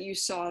wonderful that you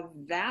saw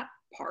that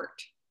part.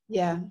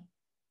 Yeah.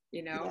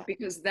 You know, Yeah.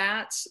 because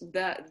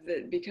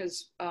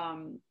because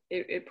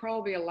it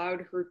probably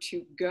allowed her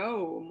to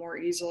go more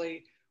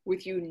easily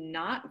with you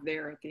not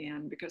there at the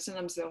end, because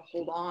sometimes they'll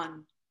hold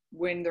on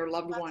when their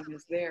loved one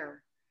is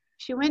there.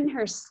 She went in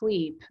her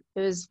sleep. It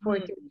was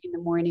 4:30 in the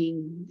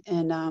morning,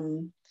 and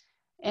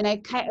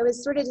I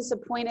was sort of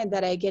disappointed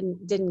that I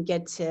didn't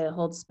get to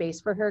hold space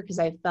for her, because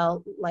I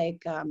felt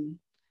like I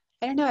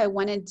don't know, I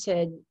wanted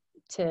to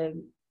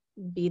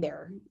be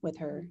there with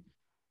her.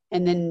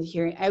 And then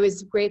I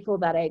was grateful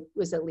that I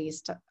was at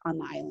least on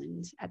the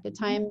island at the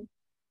time.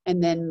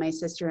 And then my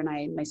sister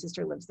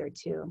lives there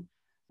too.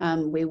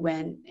 We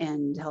went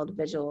and held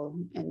vigil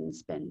and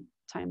spent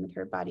time with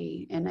her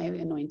body, and I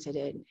anointed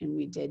it, and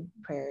we did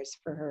prayers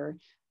for her.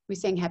 We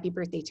sang happy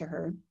birthday to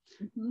her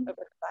over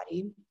her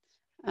body.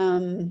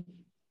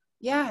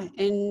 Yeah.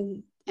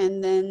 And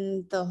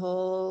then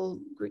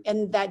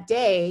and that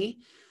day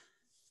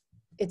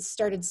it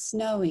started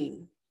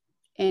snowing,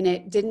 and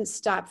it didn't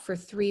stop for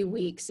 3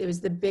 weeks. It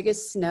was the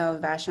biggest snow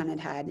Vashon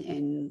had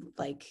in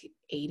like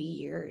 80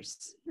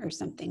 years or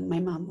something. My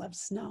mom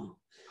loves snow.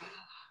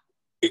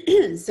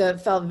 So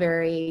it felt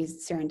very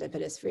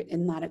serendipitous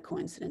and not a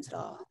coincidence at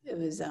all. It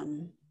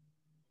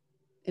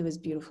was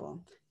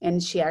beautiful.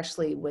 And she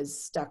actually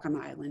was stuck on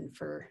the island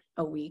for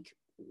a week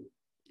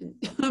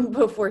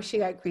before she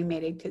got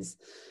cremated because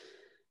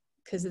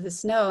of the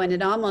snow. And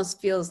it almost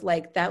feels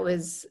like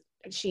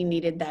she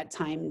needed that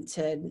time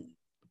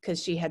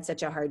because she had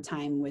such a hard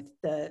time with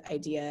the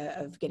idea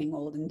of getting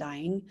old and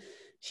dying.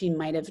 She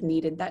might have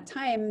needed that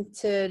time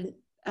to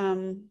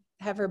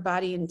have her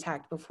body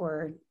intact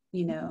before,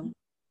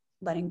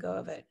 letting go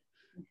of it.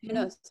 Who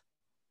knows?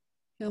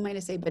 Who am I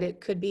to say? But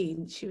it could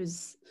be. She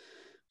was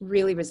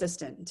really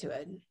resistant to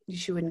it.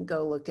 She wouldn't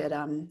go look at,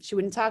 she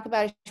wouldn't talk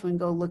about it. She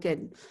wouldn't go look at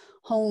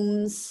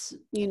homes,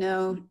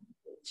 it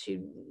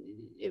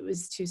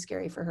was too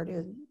scary for her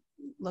to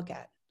look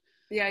at.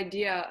 The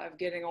idea of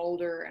getting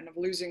older and of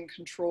losing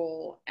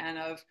control and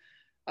of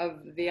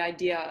the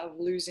idea of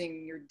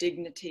losing your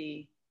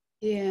dignity,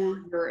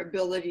 your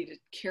ability to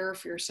care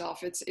for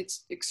yourself,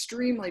 it's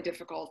extremely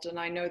difficult. And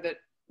I know that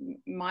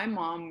my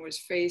mom was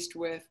faced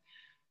with,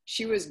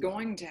 she was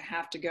going to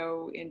have to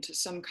go into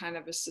some kind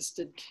of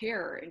assisted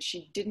care, and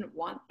she didn't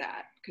want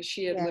that because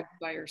she had lived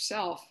by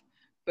herself,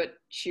 but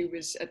she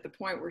was at the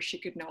point where she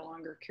could no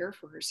longer care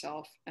for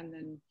herself. And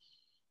then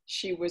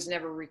she was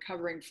never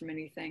recovering from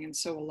anything, and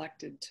so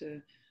elected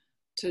to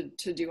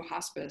do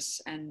hospice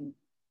and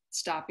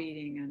stop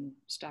eating and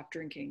stop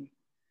drinking.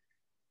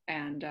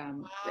 And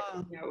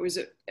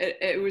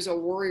it was a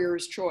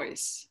warrior's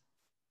choice.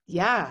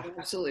 Yeah, it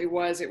absolutely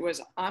was. It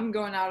was, I'm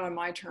going out on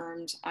my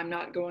terms. I'm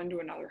not going to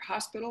another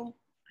hospital.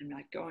 I'm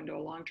not going to a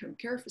long-term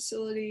care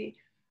facility.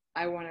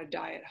 I want to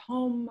die at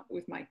home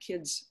with my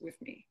kids with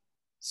me.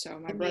 So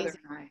my brother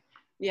and I,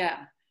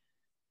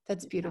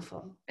 that's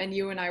beautiful. And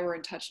you and I were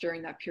in touch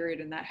during that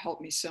period, and that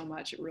helped me so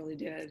much. It really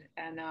did.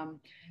 And,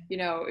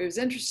 it was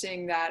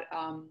interesting that,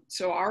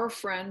 so our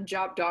friend,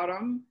 Jop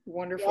Dottam,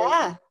 wonderful,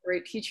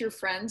 great teacher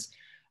friends,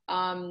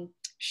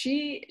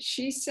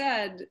 she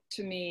said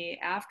to me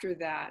after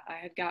that, I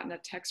had gotten a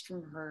text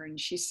from her, and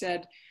she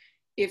said,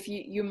 if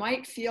you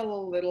might feel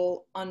a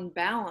little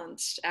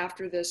unbalanced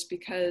after this,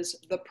 because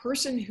the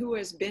person who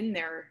has been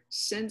there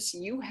since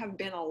you have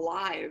been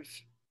alive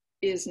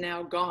is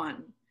now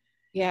gone.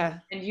 Yeah.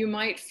 And you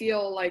might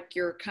feel like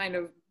you're kind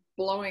of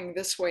blowing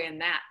this way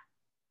and that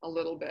a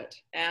little bit.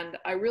 And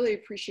I really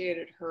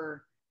appreciated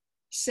her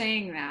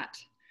saying that.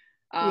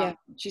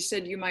 She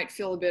said you might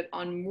feel a bit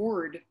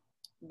unmoored,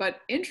 but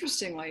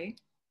interestingly,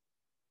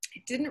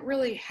 it didn't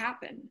really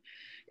happen.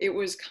 It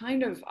was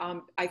kind of,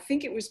 I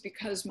think it was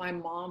because my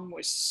mom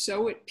was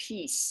so at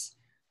peace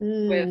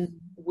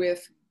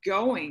with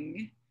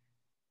going,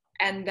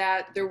 and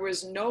that there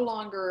was no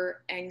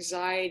longer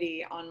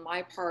anxiety on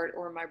my part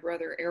or my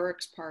brother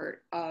Eric's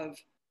part of,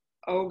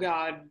 oh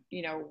God,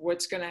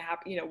 what's going to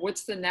happen?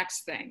 What's the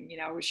next thing?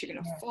 Is she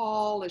going to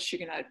fall? Is she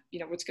going to,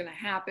 what's going to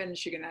happen? Is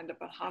she going to end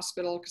up in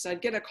hospital? Because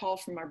I'd get a call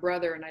from my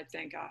brother and I'd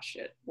think, oh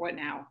shit, what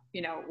now?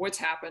 What's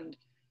happened?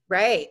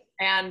 Right.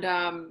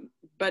 And,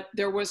 but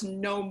there was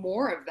no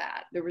more of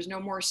that. There was no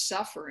more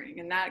suffering.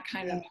 And that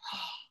kind of,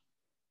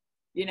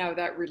 you know,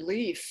 that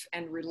relief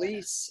and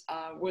release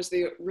was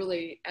the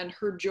really, and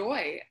her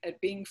joy at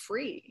being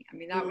free. I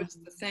mean, that was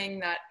the thing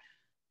that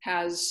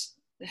has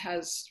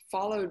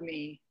followed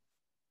me,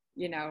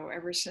 you know,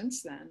 ever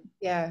since then.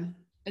 Yeah.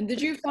 And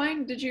did you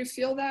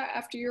feel that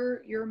after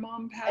your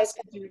mom passed?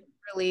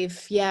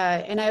 Relief,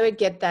 yeah. And I would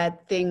get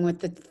that thing with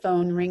the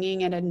phone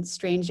ringing at a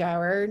strange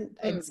hour.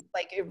 It's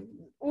like,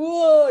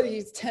 whoa,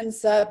 you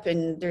tense up,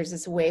 and there's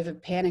this wave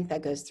of panic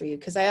that goes through you.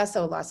 Because I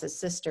also lost a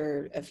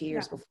sister a few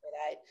years before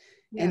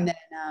that, and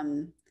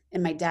then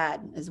and my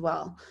dad as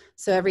well.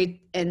 So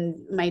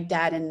my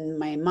dad and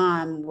my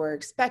mom were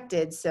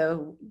expected.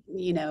 So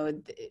you know,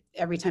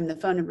 every time the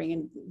phone would ring,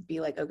 and be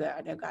like, oh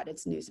God,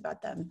 it's news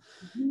about them.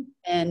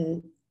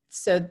 And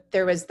so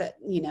there was that,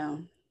 you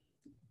know,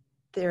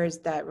 there is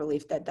that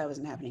relief that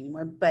wasn't happening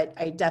anymore. But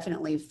I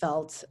definitely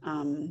felt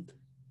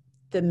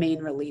the main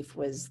relief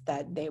was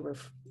that they were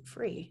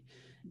free,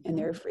 and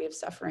they were free of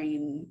suffering,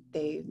 and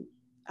they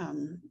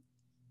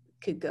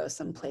could go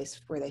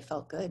someplace where they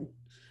felt good.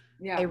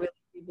 Yeah. I really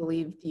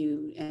believe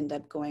you end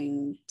up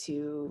going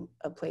to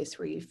a place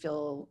where you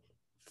feel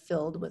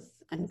filled with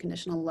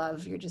unconditional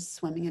love. You're just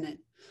swimming in it.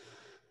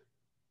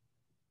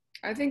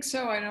 I think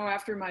so. I know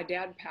after my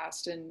dad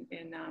passed in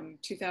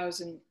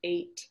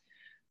 2008,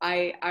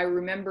 I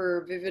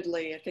remember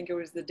vividly, I think it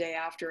was the day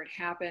after it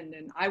happened,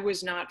 and I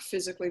was not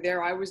physically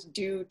there. I was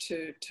due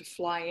to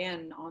fly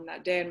in on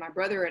that day, and my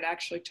brother had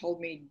actually told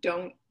me,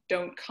 don't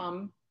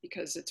come,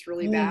 because it's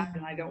really bad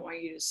and I don't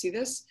want you to see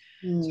this.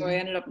 So I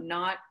ended up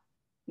not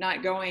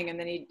going, and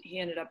then he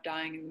ended up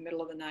dying in the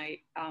middle of the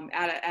night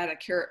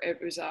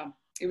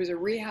it was a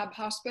rehab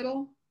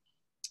hospital,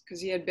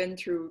 because he had been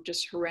through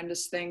just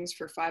horrendous things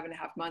for 5.5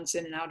 months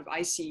in and out of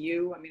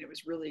ICU. I mean, it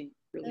was really,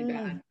 really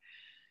bad.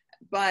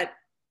 But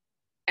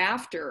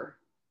after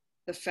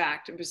the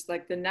fact, it was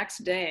like the next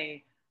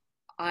day,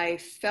 I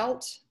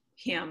felt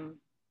him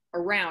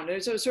around.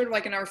 It was sort of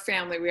like in our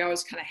family, we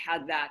always kind of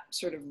had that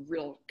sort of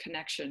real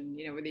connection,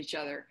 you know, with each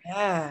other.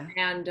 Yeah.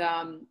 And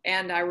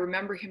I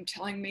remember him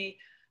telling me,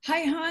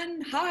 hi,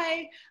 hon,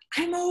 hi,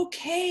 I'm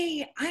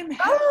okay, I'm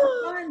having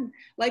fun.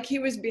 Like he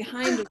was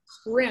behind a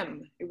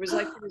scrim. It was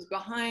like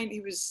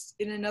he was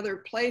in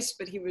another place,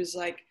 but he was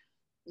like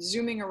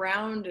zooming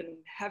around and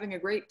having a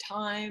great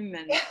time.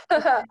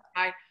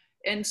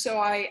 And so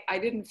I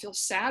didn't feel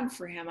sad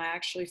for him. I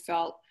actually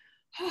felt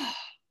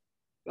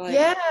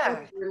like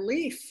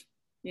relief,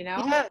 you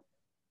know?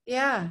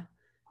 Yeah.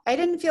 I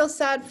didn't feel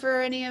sad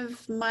for any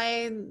of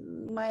my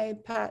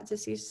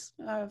deceased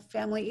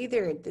family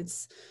either.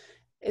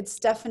 It's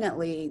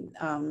definitely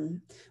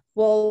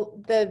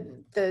well,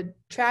 the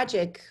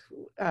tragic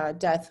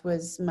death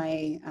was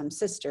my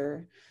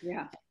sister,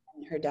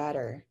 and her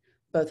daughter,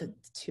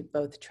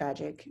 both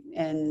tragic.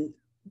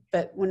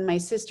 But when my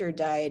sister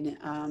died,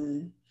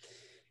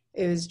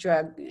 it was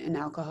drug and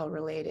alcohol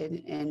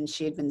related, and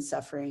she had been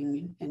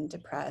suffering and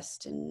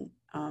depressed, and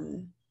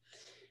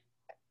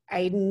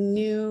I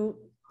knew.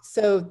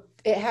 So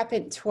it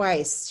happened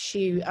twice.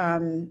 She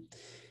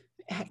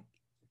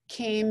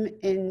came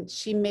and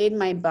she made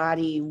my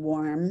body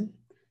warm,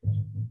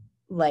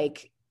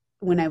 like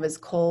when I was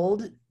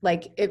cold.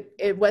 Like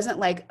it wasn't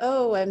like,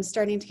 oh, I'm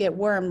starting to get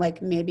warm,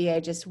 like maybe I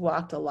just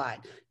walked a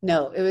lot.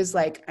 No, it was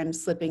like I'm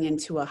slipping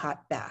into a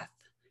hot bath.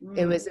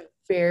 It was a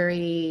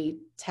very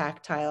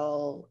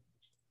tactile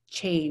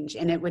change,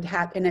 and it would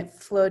happen. It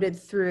floated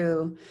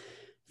through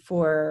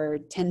for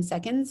 10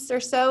 seconds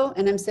or so,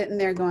 and I'm sitting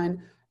there going,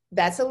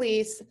 that's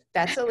Elise,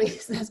 that's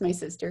my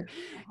sister.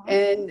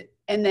 And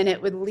then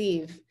it would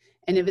leave.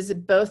 And it was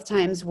both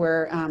times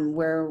where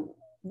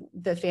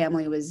the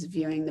family was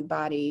viewing the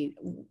body.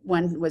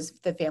 One was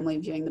the family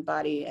viewing the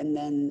body, and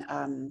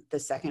then the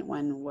second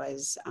one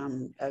was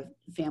a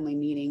family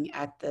meeting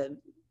at the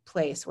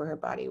place where her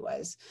body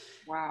was.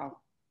 Wow.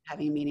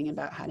 Having a meeting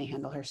about how to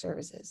handle her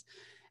services.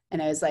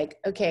 And I was like,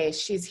 okay,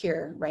 she's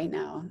here right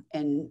now,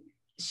 and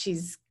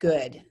she's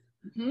good.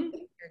 You're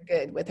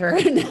good with her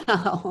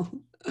now.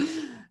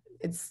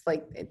 It's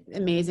like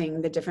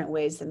amazing the different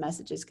ways the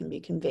messages can be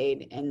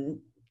conveyed, and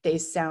they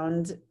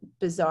sound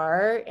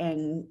bizarre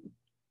and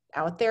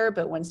out there,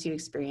 but once you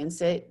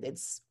experience it,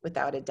 it's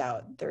without a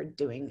doubt they're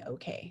doing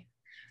okay.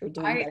 They're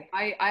doing better.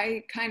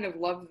 I kind of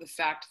love the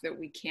fact that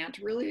we can't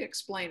really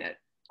explain it.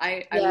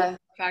 I love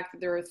the fact that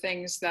there are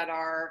things that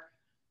are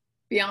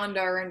beyond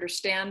our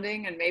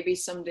understanding, and maybe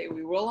someday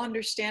we will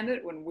understand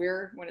it when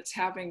it's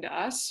happening to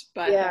us.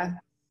 But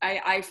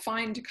I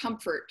find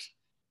comfort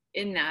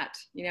in that,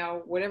 you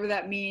know, whatever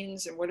that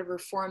means and whatever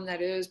form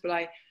that is.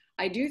 But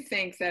I do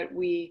think that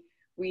we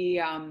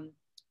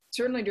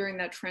certainly during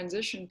that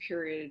transition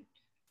period,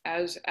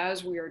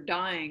 as we are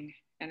dying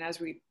and as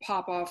we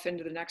pop off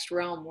into the next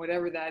realm,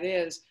 whatever that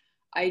is,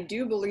 I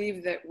do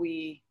believe that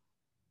we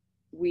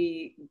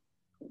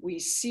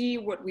see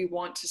what we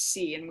want to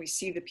see, and we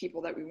see the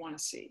people that we want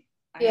to see.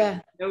 I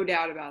have no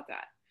doubt about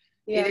that.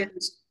 It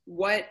is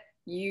what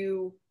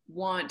you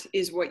want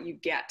is what you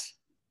get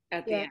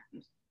at the end.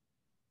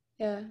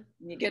 And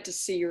you get to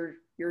see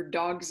your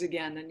dogs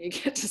again, and you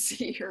get to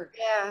see your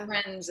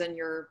friends and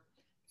your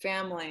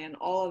family and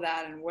all of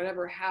that, and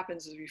whatever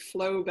happens as we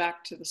flow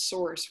back to the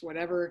source,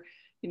 whatever,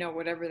 you know,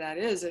 whatever that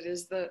is, it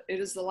is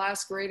the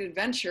last great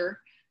adventure,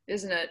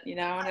 isn't it? You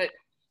know, and it.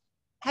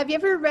 Have you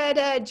ever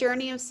read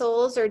Journey of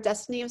Souls or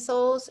Destiny of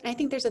Souls? And I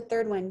think there's a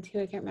third one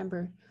too. I can't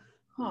remember.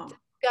 Huh.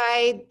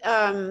 Guy,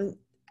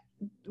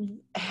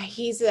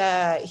 he's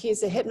a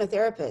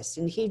hypnotherapist,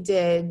 and he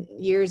did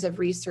years of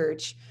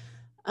research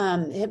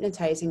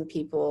hypnotizing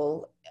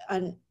people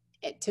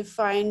to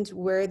find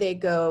where they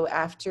go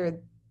after,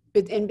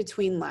 in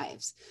between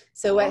lives.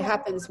 So what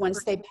happens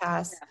once they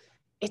pass?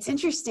 It's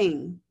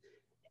interesting.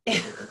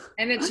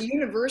 And it's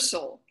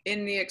universal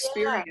in the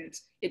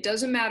experience. Yeah. It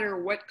doesn't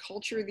matter what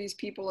culture these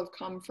people have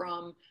come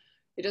from.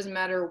 It doesn't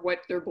matter what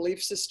their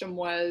belief system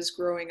was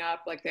growing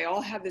up. Like, they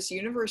all have this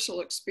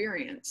universal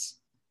experience.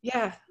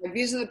 Yeah. Like,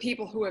 these are the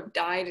people who have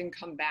died and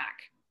come back.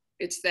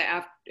 It's the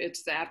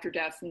after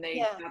death, and they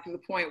got to the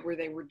point where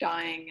they were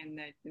dying, and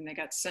they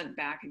got sent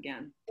back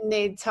again. And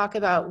they talk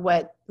about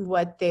what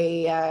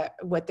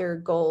their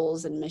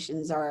goals and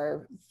missions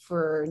are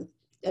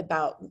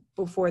about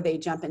before they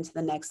jump into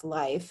the next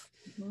life,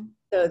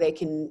 so they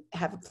can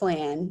have a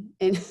plan.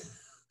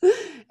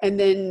 And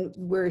then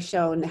we're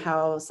shown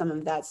how some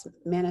of that's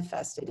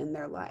manifested in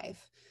their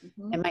life.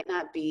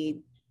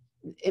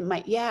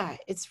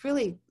 It's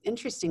really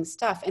interesting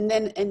stuff. And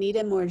then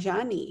Anita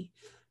Moorjani,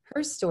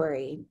 her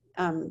story,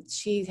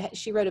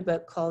 she wrote a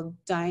book called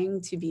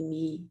Dying to Be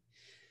Me,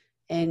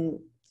 and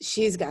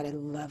she's got a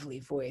lovely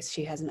voice.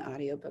 She has an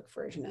audiobook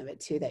version of it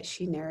too that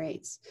she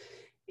narrates.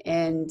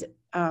 And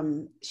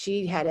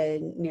she had a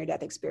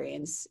near-death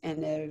experience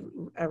and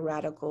a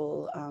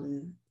radical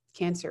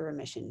cancer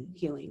remission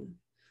healing.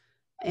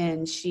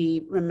 And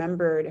she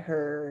remembered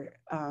her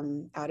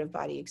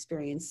out-of-body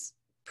experience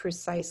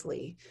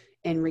precisely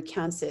and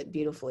recounts it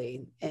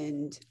beautifully,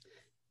 and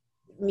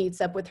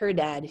meets up with her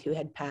dad who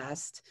had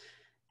passed,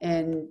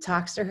 and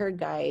talks to her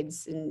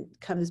guides, and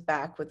comes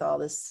back with all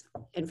this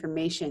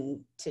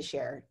information to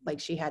share. Like,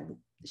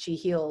 she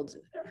healed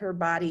her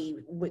body,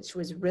 which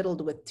was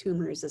riddled with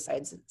tumors the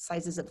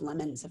sizes of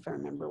lemons, if I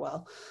remember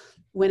well,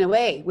 went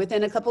away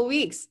within a couple of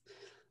weeks.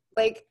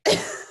 Like,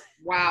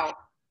 wow.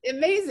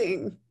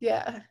 Amazing.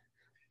 Yeah.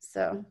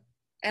 So.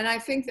 And I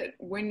think that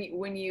when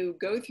you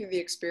go through the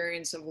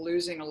experience of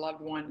losing a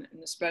loved one,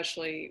 and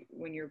especially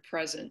when you're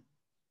present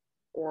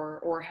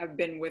or have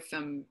been with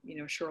them, you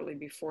know, shortly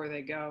before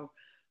they go,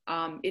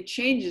 it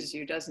changes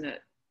you, doesn't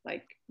it?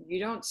 Like, you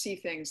don't see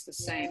things the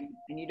same,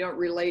 and you don't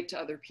relate to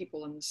other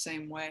people in the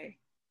same way.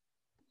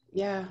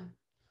 Yeah.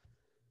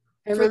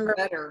 I remember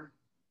better.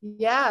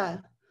 Yeah.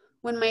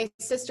 When my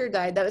sister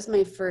died, that was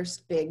my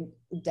first big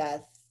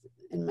death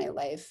in my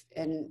life.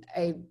 And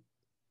I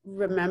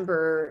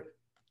remember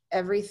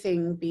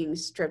everything being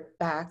stripped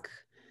back,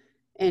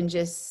 and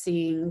just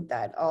seeing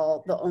that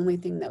the only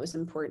thing that was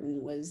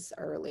important was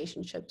our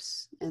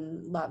relationships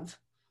and love.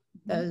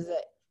 That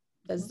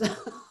was it.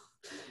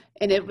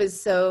 And it was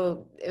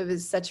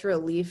such a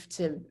relief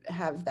to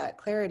have that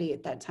clarity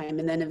at that time.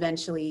 And then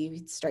eventually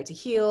you start to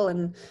heal,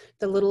 and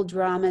the little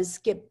dramas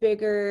get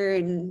bigger,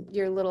 and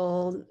your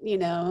little, you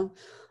know,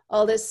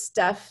 all this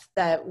stuff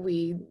that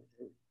we,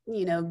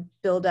 you know,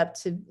 build up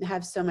to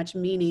have so much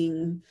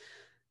meaning.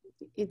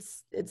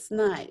 It's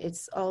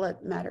all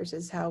that matters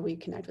is how we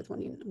connect with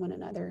one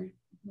another.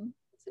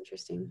 It's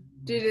interesting.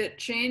 Did it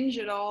change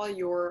at all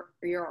your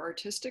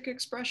artistic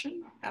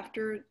expression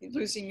after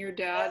losing your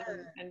dad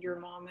and your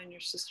mom and your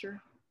sister?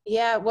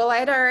 Yeah, well,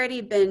 I'd already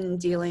been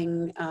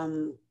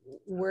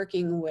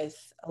working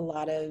with a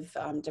lot of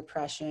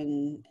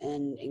depression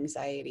and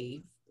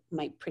anxiety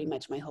pretty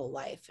much my whole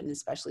life, and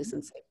especially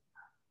since I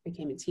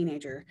became a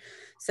teenager.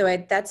 So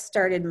that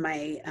started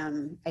my,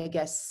 I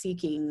guess,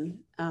 seeking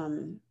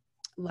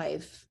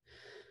life.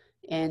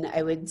 And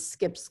I would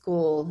skip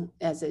school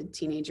as a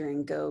teenager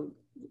and go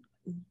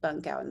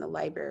bunk out in the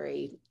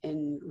library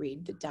and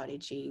read the Tao Te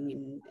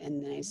Ching,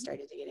 and then I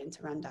started to get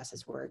into Ram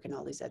Dass's work and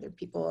all these other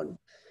people.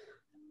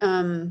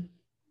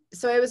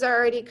 So I was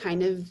already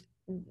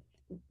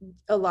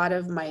a lot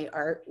of my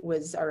art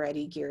was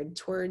already geared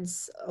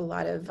towards a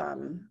lot of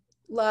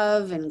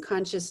love and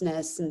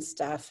consciousness and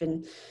stuff,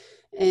 and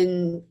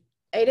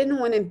I didn't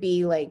want to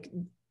be like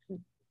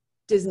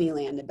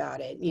Disneyland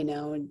about it, you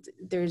know.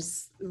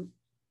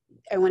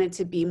 I wanted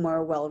to be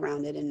more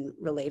well-rounded and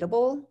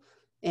relatable,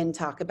 and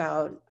talk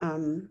about,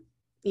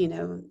 you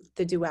know,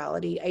 the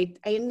duality. I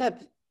ended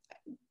up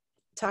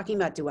talking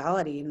about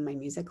duality in my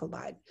music a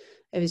lot.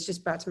 It was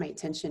just brought to my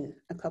attention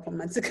a couple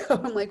months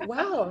ago. I'm like,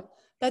 wow,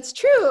 that's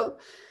true.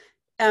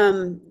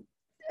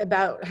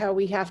 About how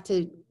we have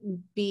to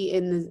be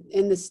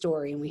in the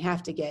story, and we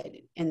have to get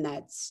in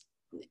that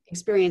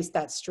experience,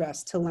 that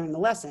stress to learn the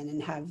lesson,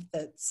 and have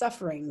the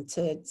suffering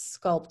to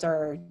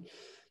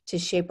to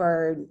shape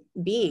our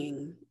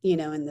being, you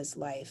know, in this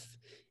life.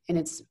 And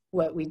it's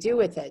what we do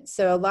with it.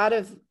 So a lot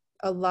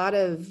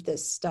of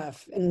this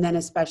stuff, and then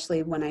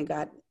especially when I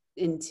got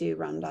into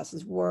Ram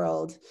Dass's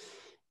world,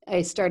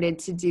 I started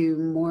to do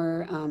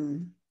more,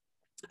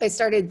 I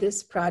started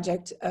this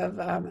project of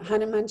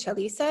Hanuman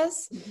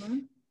Chalisas.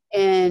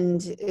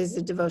 and is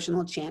a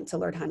devotional chant to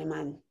Lord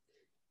Hanuman.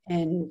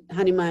 And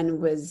Hanuman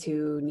was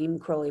who Neem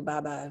Karoli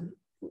Baba,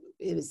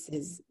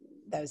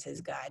 that was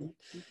his god.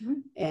 Mm-hmm.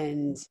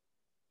 And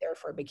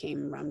therefore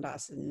became Ram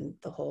Dass and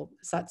the whole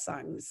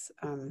satsangs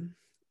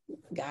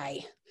guy.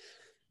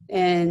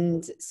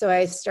 And so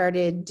I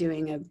started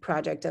doing a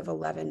project of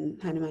 11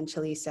 Hanuman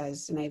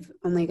Chalisas, and I've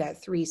only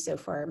got 3 so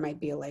far. It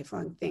might be a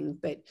lifelong thing,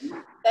 but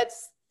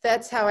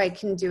that's how I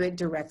can do it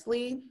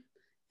directly.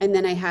 And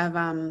then I have,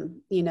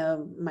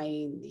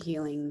 my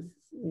healing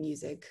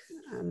music,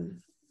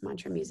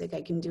 mantra music.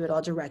 I can do it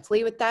all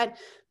directly with that.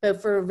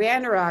 But for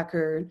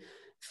Vanderocker,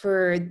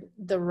 for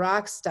the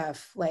rock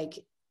stuff,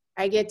 like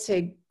I get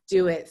to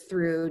do it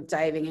through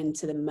diving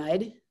into the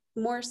mud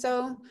more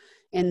so,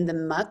 and the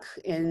muck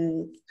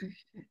and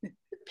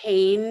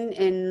pain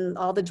and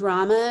all the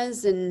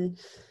dramas, and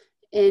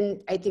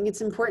I think it's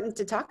important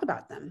to talk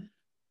about them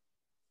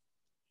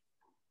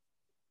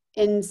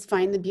and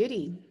find the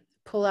beauty,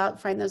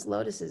 find those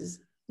lotuses,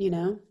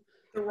 The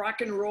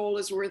rock and roll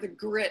is where the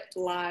grit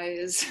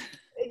lies.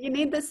 You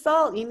need the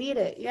salt, you need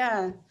it.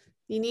 Yeah.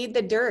 You need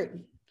the dirt.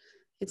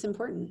 It's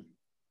important.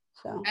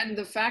 So. And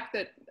the fact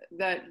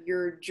that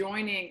you're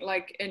joining,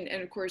 like, and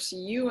of course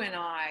you and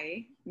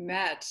I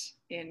met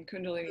in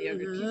Kundalini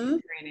Yoga teacher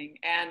training,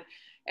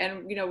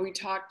 and we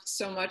talked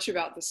so much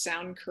about the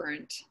sound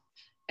current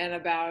and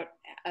about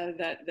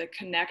the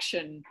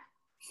connection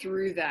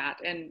through that,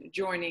 and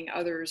joining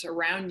others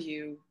around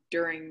you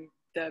during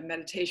the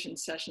meditation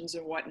sessions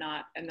and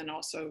whatnot, and then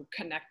also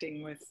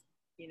connecting with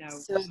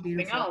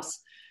something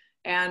else,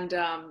 and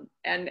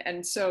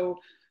so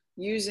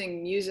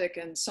using music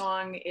and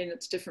song in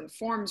its different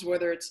forms,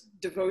 whether it's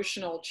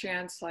devotional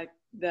chants like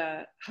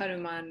the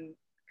Hanuman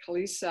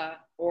Chalisa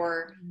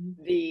or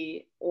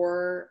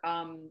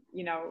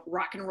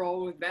rock and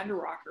roll with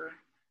Vanderocker.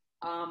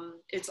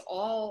 It's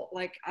all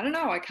like, I don't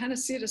know, I kind of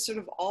see it as sort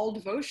of all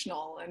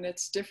devotional, and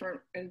it's different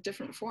in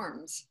different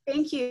forms.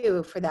 Thank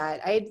you for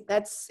that.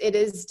 It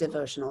is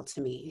devotional to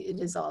me.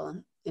 It is all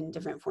in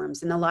different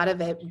forms, and a lot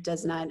of it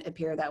does not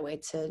appear that way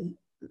to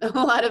a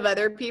lot of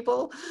other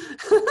people,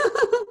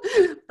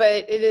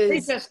 but it is.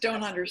 They just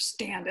don't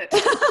understand it.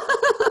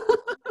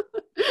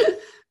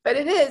 But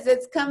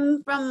it's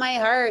come from my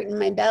heart and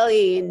my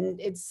belly, and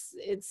it's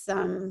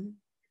an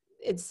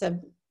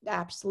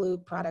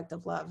absolute product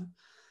of love.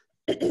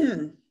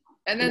 And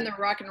then the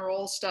rock and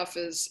roll stuff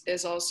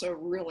is also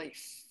really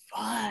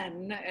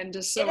fun and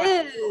just so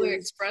really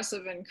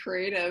expressive and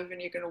creative, and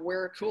you can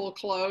wear cool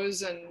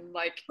clothes and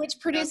like, which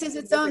produces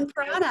its own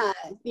prana,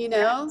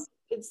 Yes.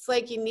 It's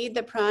like you need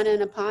the prana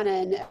and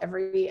apana in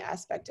every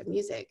aspect of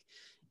music,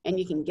 and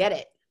you can get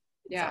it.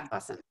 It's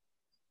awesome.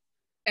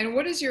 And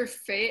what is your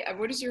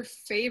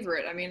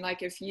favorite? I mean,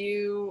 like if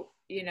you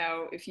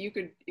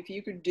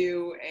could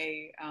do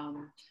a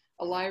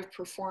live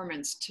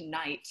performance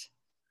tonight,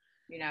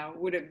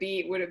 would it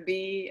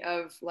be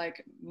of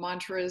like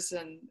mantras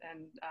and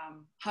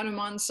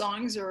Hanuman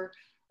songs, or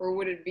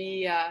would it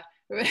be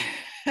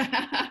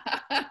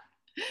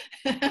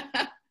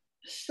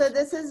So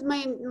this is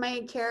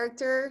my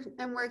character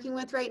I'm working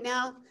with right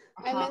now.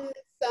 I'm in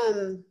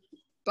this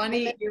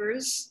bunny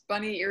ears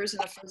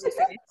and a fuzzy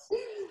face.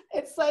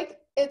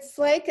 It's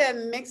like a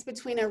mix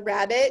between a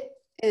rabbit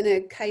and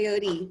a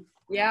coyote.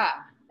 Yeah.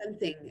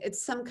 Something.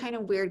 It's some kind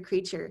of weird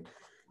creature.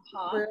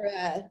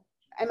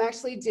 I'm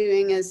actually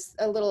doing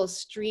a little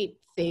street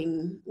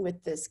thing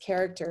with this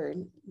character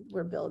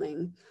we're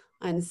building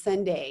on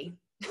Sunday.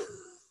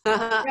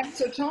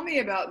 So tell me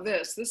about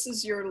this. This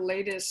is your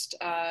latest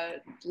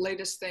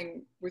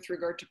thing with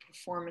regard to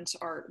performance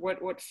art.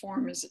 What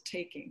form is it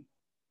taking?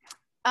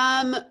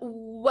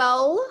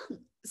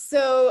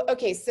 So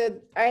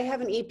I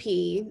have an EP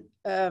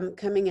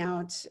coming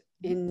out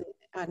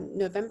on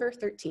November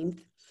 13th,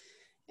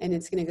 and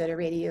it's going to go to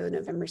radio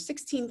November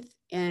 16th,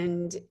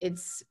 and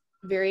it's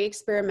very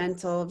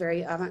experimental,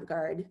 very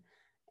avant-garde.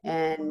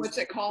 And what's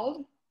it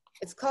called?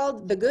 It's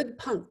called The Good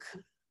Punk.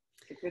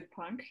 The Good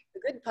Punk.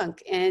 The Good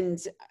Punk. And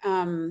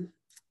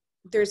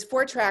there's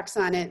 4 tracks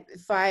on it,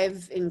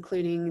 5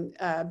 including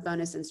a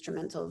bonus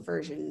instrumental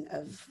version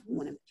of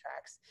one of the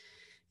tracks.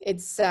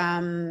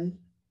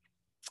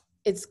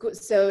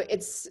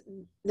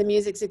 The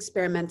music's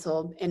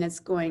experimental, and it's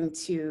going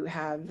to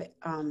have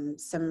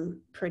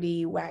some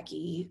pretty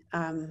wacky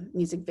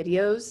music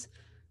videos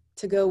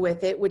to go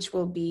with it, which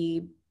will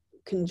be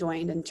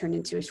conjoined and turned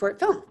into a short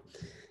film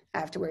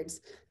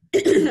afterwards.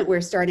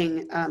 We're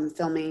starting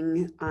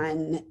filming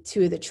on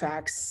 2 of the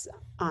tracks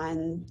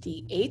on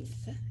the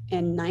 8th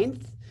and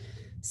 9th.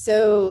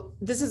 So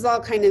this is all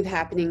kind of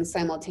happening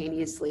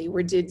simultaneously.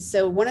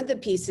 So one of the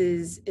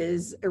pieces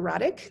is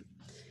erotic,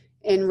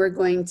 and we're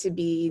going to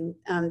be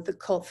The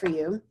Cult for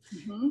You.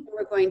 Mm-hmm.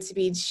 We're going to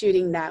be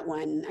shooting that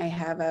one. I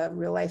have a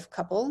real life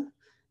couple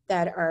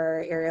that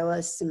are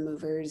aerialists and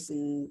movers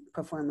and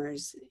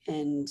performers,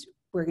 and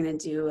we're going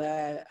to do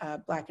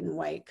a black and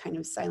white kind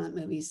of silent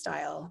movie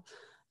style,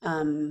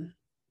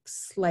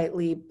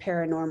 slightly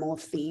paranormal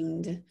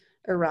themed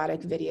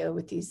erotic video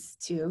with these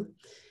 2.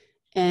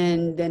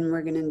 And then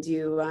we're going to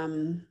do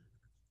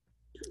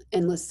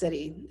Endless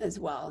City as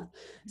well.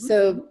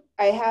 So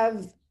I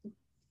have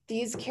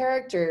these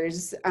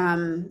characters.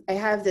 I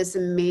have this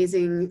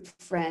amazing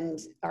friend,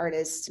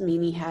 artist,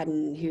 Mimi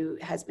Haddon, who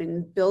has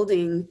been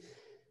building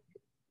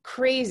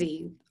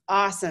crazy,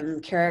 awesome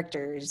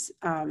characters.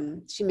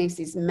 She makes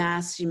these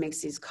masks, she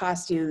makes these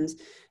costumes.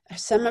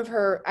 Some of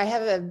her, I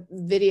have a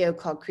video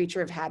called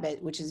Creature of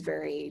Habit, which is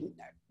very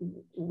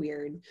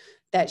weird,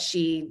 that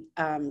she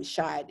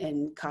shot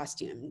and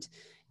costumed.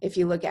 If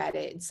you look at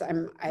it,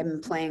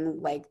 I'm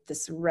playing like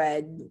this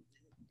red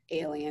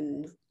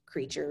alien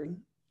creature.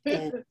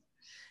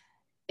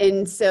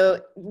 And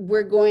so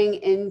we're going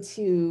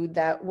into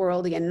that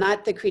world again,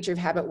 not the Creature of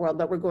Habit world,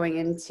 but we're going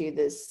into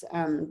this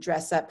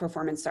dress up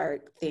performance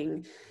art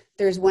thing.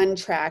 There's one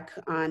track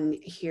on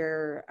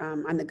here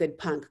on The Good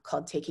Punk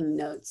called Taking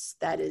Notes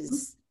that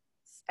is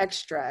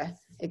extra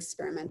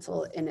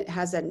experimental, and it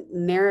has a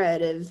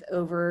narrative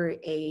over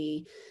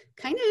a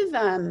kind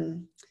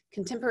of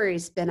contemporary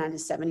spin on a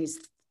 70s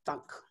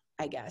funk,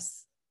 I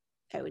guess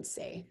I would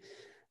say.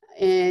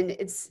 And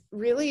it's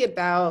really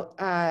about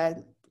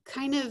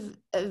kind of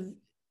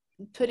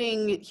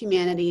putting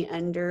humanity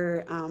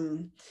under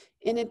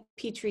in a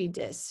petri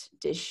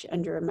dish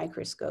under a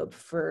microscope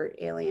for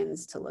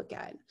aliens to look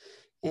at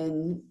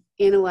and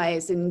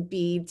analyze, and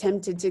be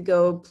tempted to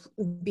go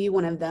be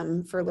one of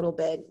them for a little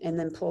bit and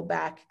then pull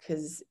back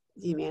because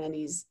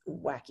humanity's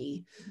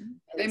wacky.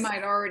 They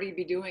might already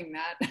be doing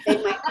that.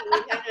 They might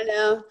be, I don't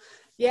know.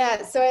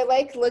 Yeah, so I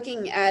like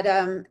looking at,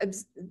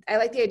 I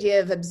like the idea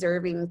of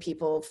observing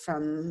people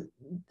from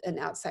an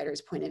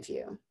outsider's point of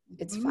view.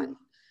 It's fun.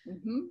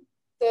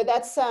 So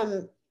that's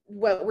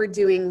what we're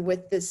doing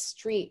with this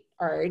street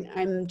art.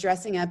 I'm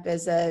dressing up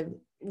as a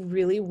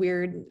really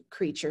weird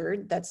creature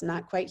that's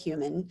not quite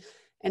human,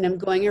 and I'm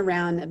going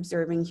around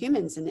observing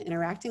humans and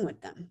interacting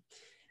with them.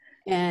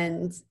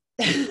 And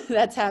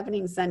that's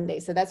happening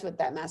Sunday. So that's what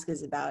that mask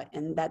is about,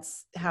 and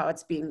that's how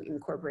it's being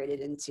incorporated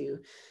into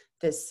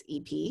this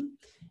EP.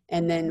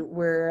 And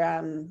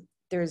then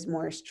there's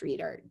more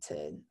street art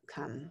to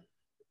come.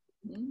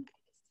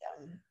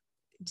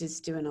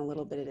 Just doing a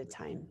little bit at a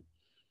time.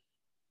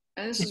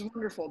 And this is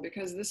wonderful,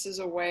 because this is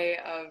a way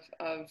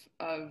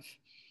of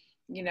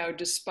you know,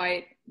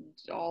 despite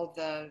all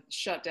the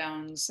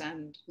shutdowns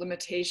and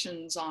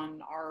limitations on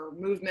our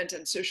movement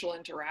and social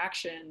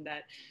interaction,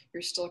 that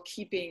you're still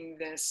keeping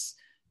this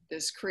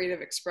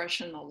creative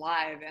expression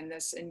alive and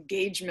this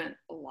engagement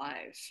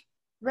alive.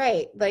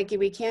 Right. Like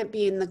we can't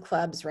be in the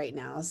clubs right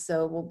now,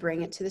 so we'll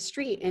bring it to the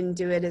street and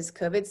do it as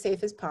COVID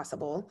safe as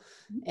possible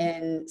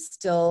and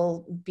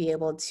still be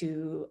able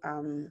to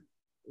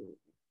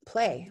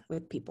play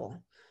with people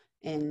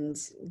and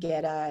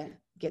get our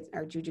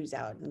jujus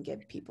out and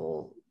get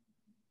people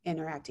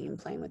interacting and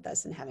playing with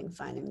us and having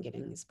fun and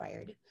getting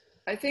inspired.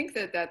 I think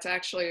that's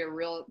actually a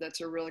real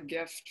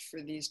gift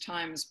for these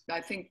times.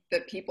 I think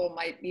that people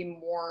might be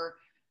more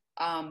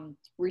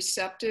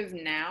receptive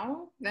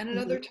now than at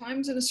other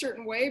times in a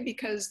certain way,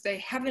 because they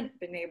haven't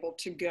been able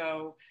to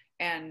go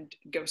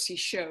see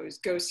shows,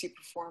 go see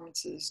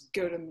performances,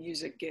 go to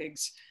music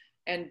gigs,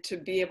 and to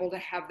be able to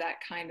have that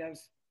kind of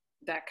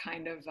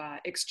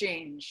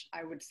exchange,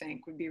 I would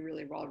think would be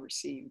really well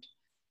received.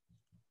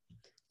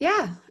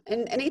 Yeah,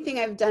 and anything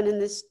I've done in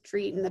this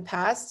street in the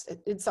past,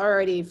 it's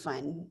already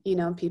fun. You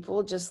know,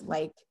 people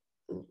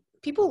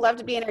love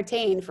to be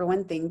entertained for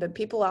one thing, but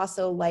people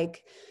also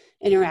like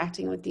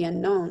interacting with the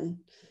unknown.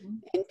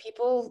 And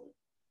people,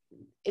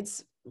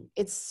 it's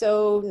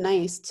so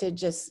nice to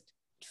just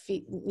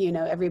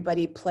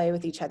everybody play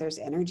with each other's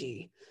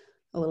energy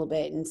a little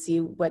bit and see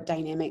what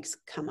dynamics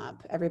come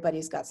up.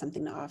 Everybody's got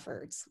something to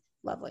offer. It's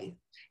lovely.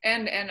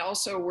 And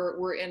also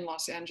we're in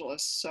Los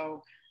Angeles,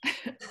 so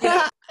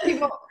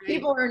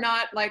people are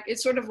not like,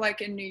 it's sort of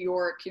like in New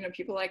York,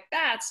 people like,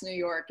 that's New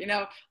York,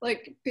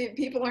 like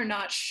people are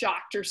not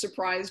shocked or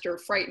surprised or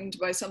frightened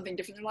by something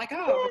different. They're like,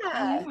 oh,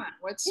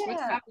 what's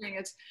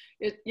happening?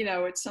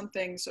 It's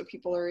something, so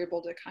people are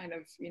able to kind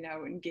of,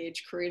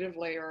 engage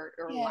creatively or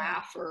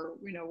laugh or,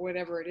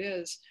 whatever it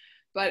is.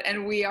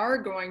 And we are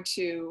going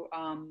to,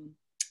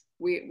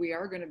 we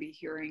are going to be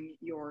hearing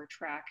your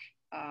track,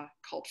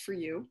 Cult for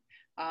You.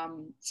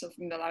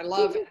 Something that I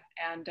love,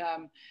 and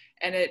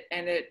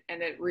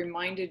it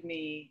reminded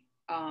me,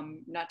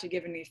 not to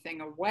give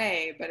anything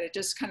away, but it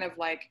just kind of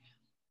like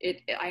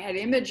I had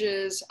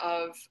images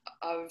of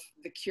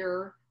The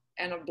Cure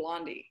and of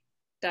Blondie.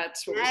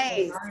 That's what was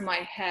going on in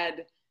my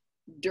head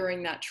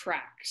during that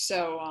track.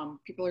 So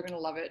people are going to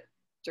love it.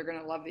 They're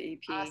going to love the EP.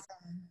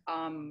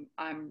 Awesome.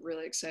 I'm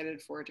really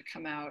excited for it to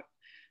come out,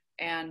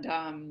 and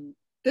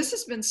this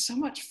has been so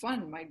much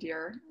fun, my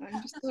dear.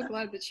 I'm just so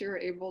glad that you're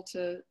able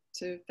to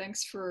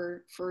thanks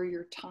for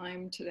your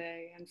time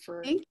today, and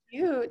for. Thank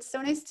you. It's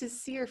so nice to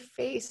see your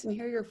face and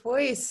hear your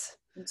voice.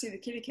 And see the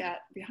kitty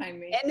cat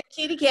behind me. And the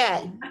kitty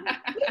cat.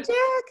 Hey,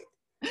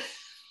 Jack.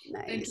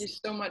 Nice. Thank you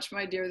so much,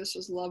 my dear. This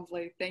was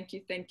lovely. Thank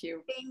you. Thank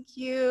you. Thank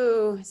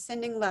you.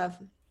 Sending love.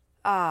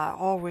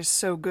 Always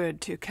so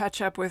good to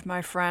catch up with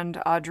my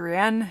friend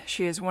Adrienne.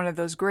 She is one of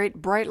those great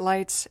bright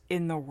lights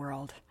in the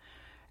world.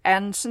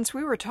 And since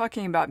we were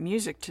talking about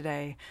music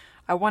today,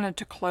 I wanted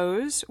to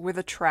close with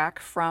a track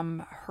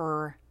from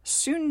her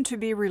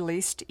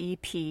soon-to-be-released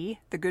EP,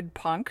 The Good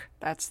Punk.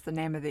 That's the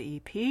name of the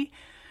EP.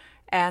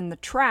 And the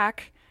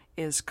track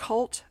is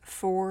Cult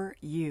for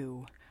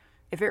You.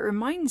 If it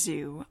reminds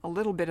you a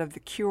little bit of The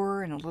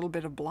Cure and a little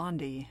bit of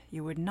Blondie,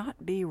 you would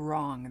not be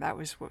wrong. That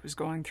was what was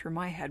going through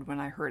my head when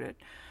I heard it.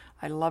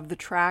 I love the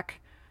track.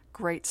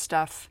 Great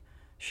stuff.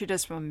 She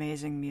does some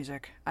amazing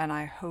music, and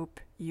I hope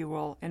you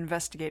will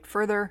investigate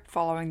further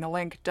following the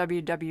link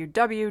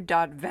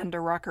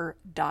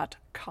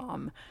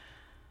www.vanderocker.com.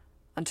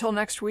 Until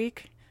next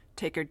week,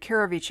 take good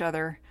care of each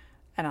other,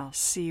 and I'll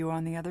see you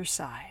on the other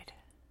side.